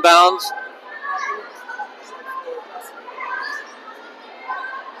 Inbounds.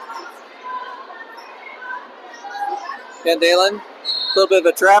 Van Dalen, a little bit of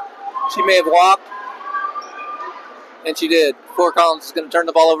a trap. She may have walked. And she did. Fort Collins is going to turn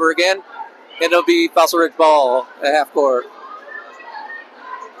the ball over again. And it'll be Fossil Ridge ball at half court.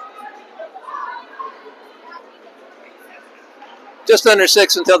 Just under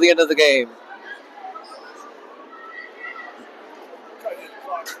 6 until the end of the game.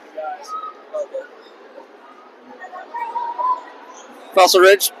 Fossil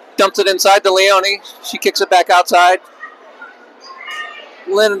Ridge dumps it inside to Leone. She kicks it back outside.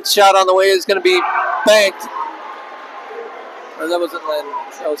 Lynn's shot on the way is going to be banked. Or that wasn't Lynn.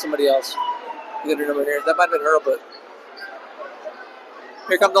 That was somebody else. Get her number here. That might have been her, but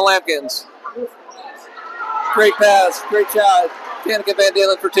here come the Lampkins. Great pass. Great shot. Danica Van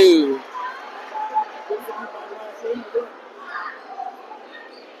Dalen for 2.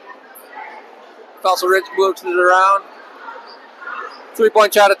 Fossil Ridge moves it around.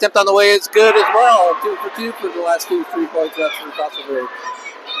 3-point shot attempt on the way is good as well. 2 for 2 for the last 2 3-point shots for Fossil Ridge.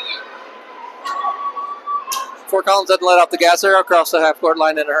 Fort Collins doesn't let off the gas there across the half-court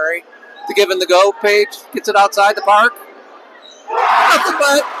line in a hurry. To give him the go, Page gets it outside the park. Nothing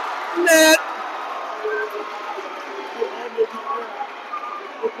but net.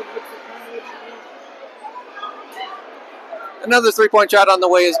 Another 3-point shot on the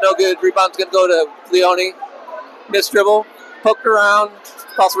way is no good. Rebound's going to go to Leone. Missed dribble. Poked around.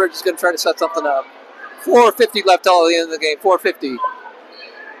 Fossil Ridge is going to try to set something up. 4:50 left till the end of the game. 4:50.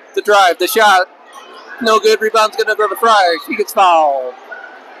 The drive, the shot. No good. Rebound's going to go to Fry. She gets fouled.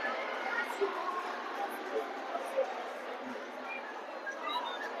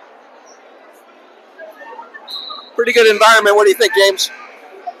 Pretty good environment. What do you think, James?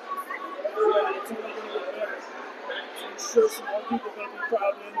 Sure some more people are going to be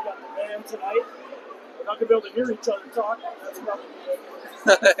proud in. You got the band tonight. We're not going to be able to hear each other talk. That's probably good.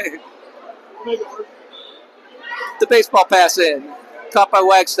 We'll make it work. The baseball pass in. Caught by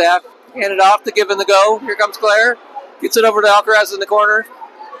Wagstaff. Handed off to give him the go. Here comes Claire. Gets it over to Alcaraz in the corner.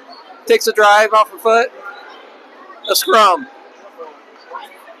 Takes a drive off her foot. A scrum.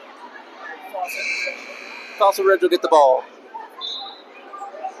 Fossil Ridge will get the ball.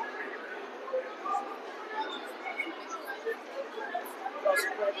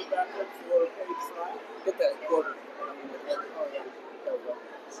 Get that quarter.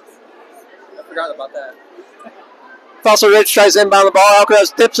 I forgot about that. Fossil Ridge tries to inbound the ball.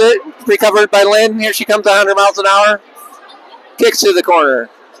 Alcaraz tips it. Recovered by Lynn. Here she comes 100 miles an hour. Kicks to the corner.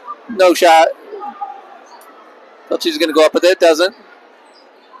 No shot. Thought she was going to go up with it. Doesn't.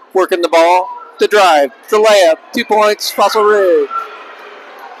 Working the ball. The drive. The layup. 2 points. Fossil Ridge.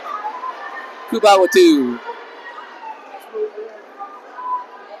 Kubat with 2.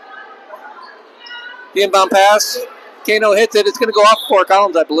 The inbound pass. Kano hits it. It's going to go off Fort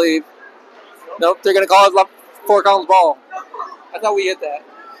Collins, I believe. Nope, they're going to call it Fort Collins ball. I thought we hit that.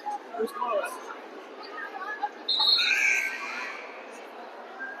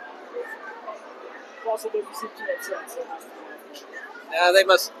 Yeah,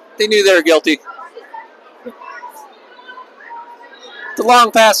 they knew they were guilty. The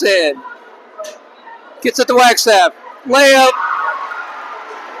long pass in. Gets it to Wagstaff. Layup.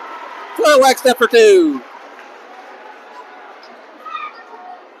 Claire Wagstaff for 2.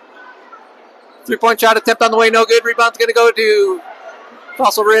 3-point shot attempt on the way, no good. Rebound's going to go to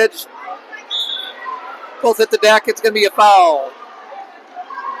Fossil Ridge. Both hit the deck. It's going to be a foul.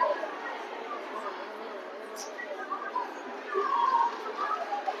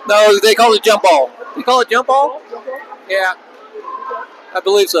 No, they call it jump ball. You call it jump ball? Yeah, I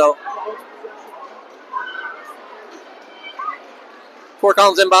believe so. Fort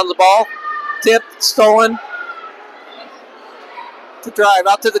Collins inbounds the ball. Tip, stolen. To drive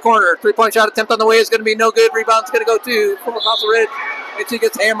out to the corner. 3-point shot attempt on the way is going to be no good. Rebound's going to go to Fossil Ridge. And she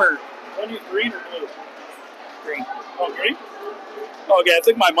gets hammered. Do I need green or blue? Green. Oh, green? Okay, I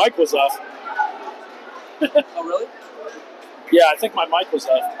think my mic was off. Oh, really? Yeah, I think my mic was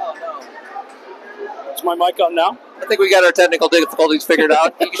off. Oh, no. Is my mic on now? I think we got our technical difficulties figured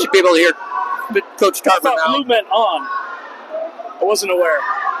out. You should be able to hear Coach I Tarver thought now. blue meant on. I wasn't aware.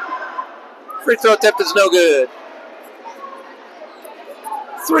 Free throw attempt is no good.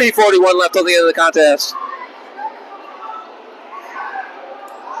 3:41 left on the end of the contest.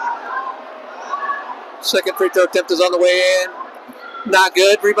 Second free throw attempt is on the way in. Not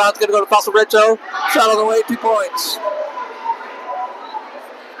good. Rebound's going to go to Fossil Ridge. Shot on the way, 2 points.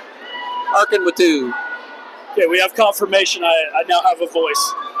 Arkin with 2. Okay, we have confirmation. I now have a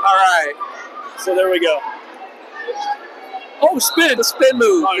voice. All right. So there we go. Oh, spin. The spin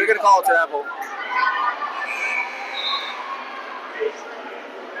move. Oh, You're going to call it travel.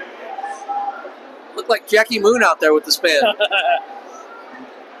 Looked like Jackie Moon out there with the spin.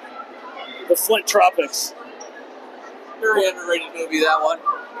 The Flint Tropics. Very underrated movie, that one.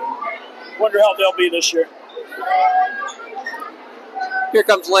 Wonder how they'll be this year. Here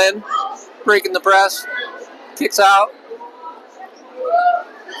comes Lynn, breaking the press. Kicks out.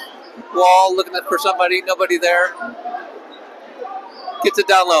 Wall looking for somebody. Nobody there. Gets it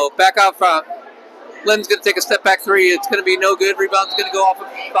down low. Back out front. Lynn's going to take a step back 3. It's going to be no good. Rebound's going to go off of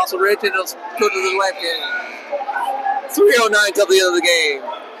Fossil Ridge, and it'll go to the left end. 3:09 till the end of the game.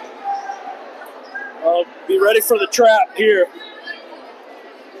 Be ready for the trap here.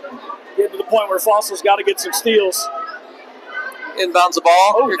 Getting to the point where Fossil's got to get some steals. Inbounds the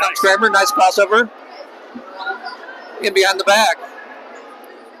ball. Oh, Here comes nice. Kramer. Nice crossover. In behind the back.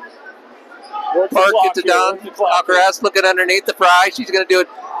 Work the Park clock gets it here, down. work the clock. Alcaraz looking underneath the fry. She's going to do it.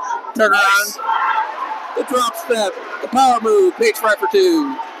 Turn Nice. around. The drop step. The power move. Paige Fry for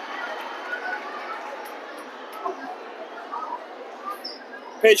 2.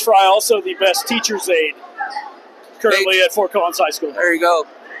 Paige Fry, also the best teacher's aide currently Paige. at Fort Collins High School. There you go.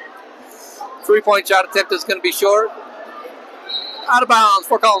 3-point shot attempt is going to be short. Out of bounds.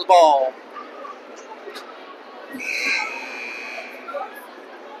 Fort Collins ball.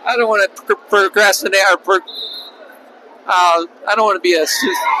 I don't want to procrastinate or I don't want to be a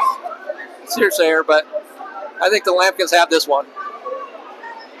soothsayer, but I think the Lampkins have this one.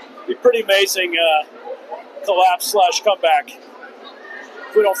 Be pretty amazing collapse/comeback.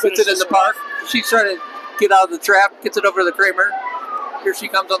 If we don't finish Gets it in this the one park. She's trying to get out of the trap. Gets it over to the Kramer. Here she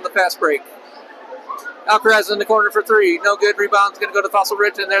comes on the fast break. Alcaraz in the corner for 3. No good. Rebound's going to go to Fossil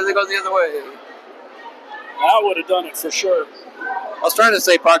Ridge, and there they go the other way. That would have done it for sure. I was trying to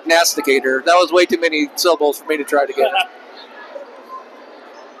say prognosticator. That was way too many syllables for me to try to get.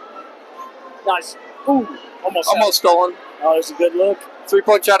 Nice. Ooh, Almost stolen. Oh, there's a good look.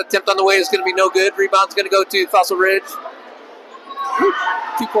 3-point shot attempt on the way is going to be no good. Rebound's going to go to Fossil Ridge.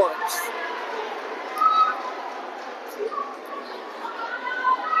 2 points.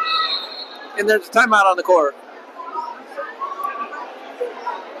 And there's a timeout on the court.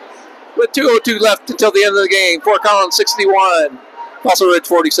 With 2:02 left until the end of the game. Fort Collins 61. Fossil Ridge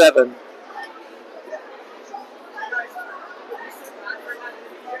 47.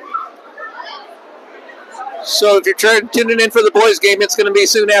 So if you're tuning in for the boys' game, it's going to be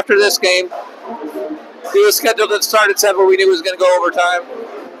soon after this game. It was scheduled to start at 7, but we knew it was going to go overtime.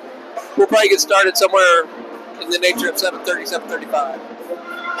 We'll probably get started somewhere in the nature of 7:30, 7:35.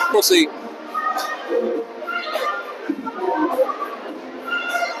 We'll see.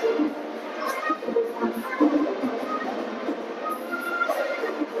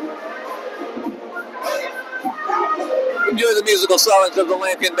 Enjoy the musical songs of the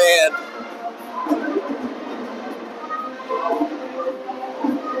Lampkin Band.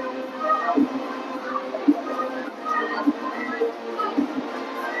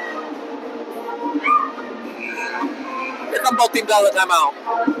 Here come both teams out of the timeout.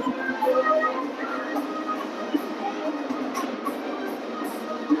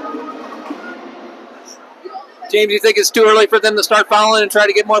 James, do you think it's too early for them to start fouling and try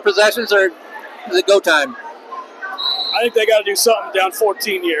to get more possessions, or is it go time? I think they got to do something down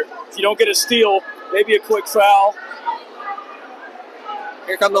 14 here. If you don't get a steal, maybe a quick foul.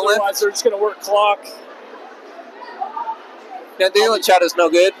 Here come the Otherwise, left. they're just going to work clock. That Dylan shot is no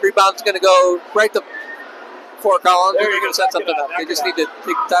good. Rebound's going to go right to Fort Collins. There They're you going go. to set Knock it something out, up. They knock just it need to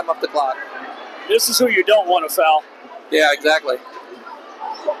take time off the clock. This is who you don't want to foul. Yeah, exactly.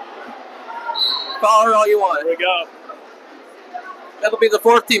 Foul her all you want. There we go. That'll be the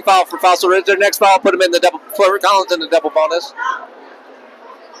 4th team foul for Fossil Ridge. Their next foul will put them in the double. Fort Collins in the double bonus.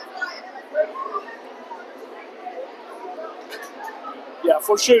 if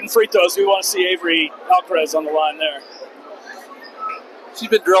we're shooting free throws, we want to see Avery Alcaraz on the line there. She's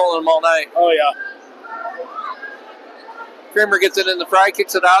been drilling them all night. Oh, yeah. Kramer gets it in the fry,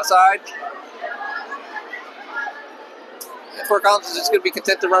 kicks it outside. And Fort Collins is just going to be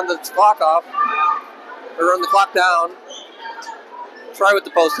content to run the clock off. Or run the clock down. Try with the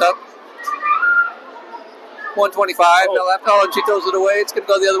post up. 125. Oh. Now left. Oh, and she throws it away. It's going to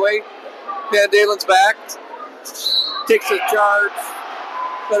go the other way. Van Dalen's back. Takes a charge.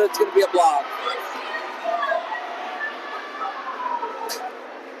 But it's going to be a block.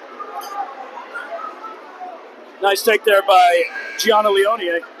 Nice take there by Gianna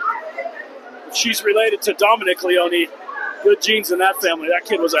Leone. She's related to Dominic Leone. Good genes in that family. That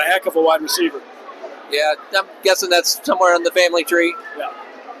kid was a heck of a wide receiver. Yeah, I'm guessing that's somewhere in the family tree. Yeah.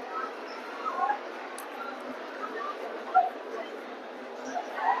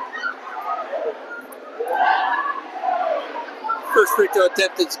 First free throw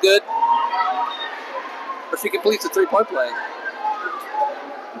attempt is good. Or she completes a three-point play.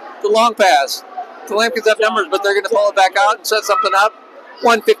 The long pass. The Lampkins have numbers, but they're going to pull it back out and set something up.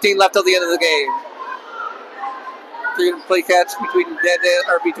 1:15 left till the end of the game. They're going to play catch between.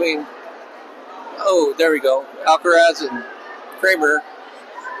 Oh, there we go. Alcaraz and Kramer.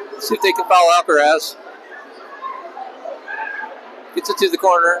 Let's see if they can foul Alcaraz. Gets it to the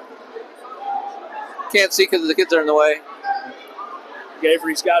corner. Can't see because the kids are in the way.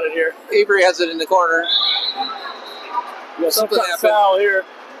 Avery's got it here. Avery has it in the corner. We got some Something kind of happened. foul here.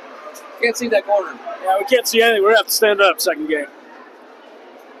 Can't see that corner. Yeah, we can't see anything. We're going to have to stand up second game.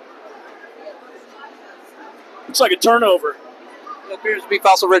 Looks like a turnover. It appears to be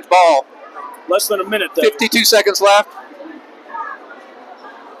Fossil Ridge ball. Less than a minute, though. 52 seconds left.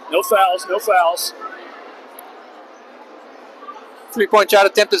 No fouls, no fouls. Three-point shot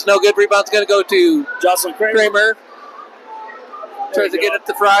attempt is no good. Rebound's going to go to Jocelyn Kramer. Kramer. Tries to get it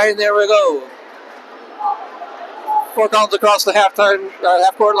to Fry, and there we go. Fort Collins across the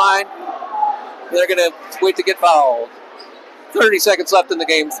half-court line. They're going to wait to get fouled. 30 seconds left in the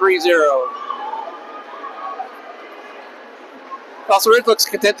game, 3-0. Fossil Ridge looks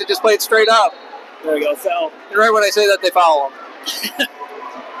content to just play it straight up. There we go, foul. And right when I say that, they foul him.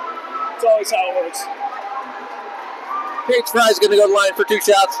 It's always how it works. Paige Fry's going to go to the line for two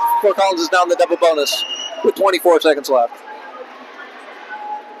shots. Fort Collins is down the double bonus with 24 seconds left.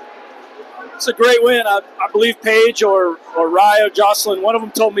 It's a great win. I believe Paige or Raya, Jocelyn, one of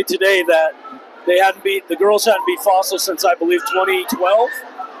them told me today that the girls hadn't beat Fossil since, I believe, 2012.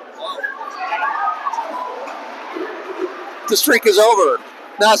 The streak is over.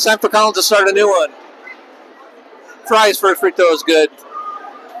 Now it's time for Collins to start a new one. Fry's first free throw is good.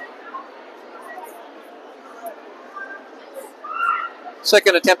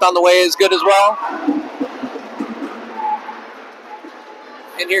 Second attempt on the way is good as well.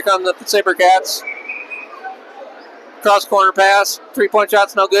 And here come the Sabercats. Cross corner pass. Three-point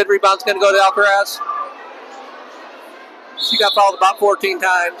shot's no good. Rebound's going to go to Alcaraz. She got fouled about 14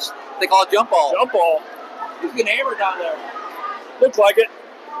 times. They call it jump ball. Jump ball. He's getting hammered down there. Looks like it.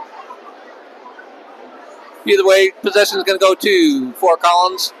 Either way, possession is going to go to Fort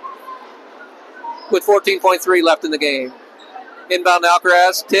Collins with 14.3 left in the game. Inbound to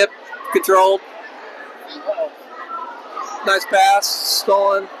Alcaraz. Tip. Controlled. Nice pass.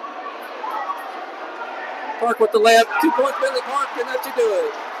 Stolen. Park with the layup. 2 points, Bentley Park. Can that you do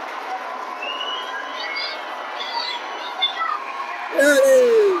it? There it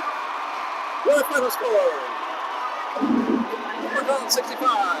is. What a final score. Fort Collins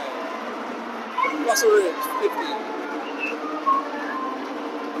 65. Russell Ridge 50.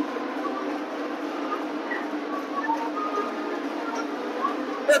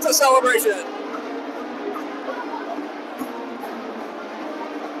 It's a celebration.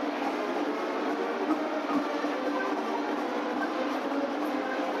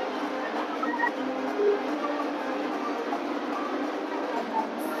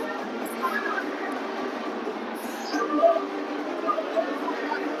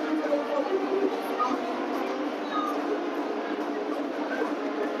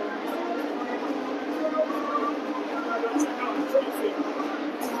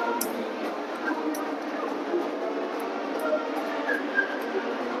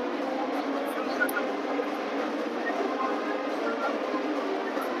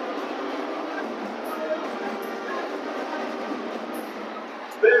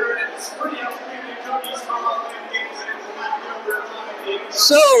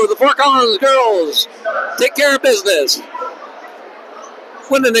 So, the Fort Collins girls take care of business.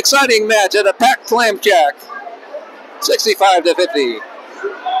 Win an exciting match at a packed Clam Jack. 65-50.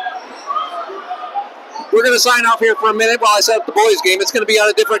 We're going to sign off here for a minute while I set up the boys' game. It's going to be on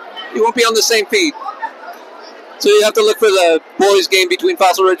a different, it won't be on the same feed. So you have to look for the boys' game between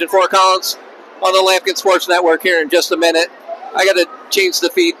Fossil Ridge and Fort Collins on the Lampkin Sports Network here in just a minute. I got to change the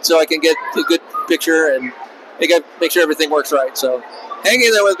feed so I can get a good picture and make sure everything works right. So hang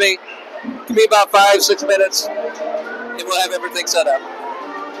in there with me. Give me about 5-6 minutes, and we'll have everything set up.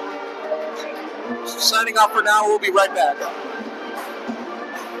 Signing off for now. We'll be right back.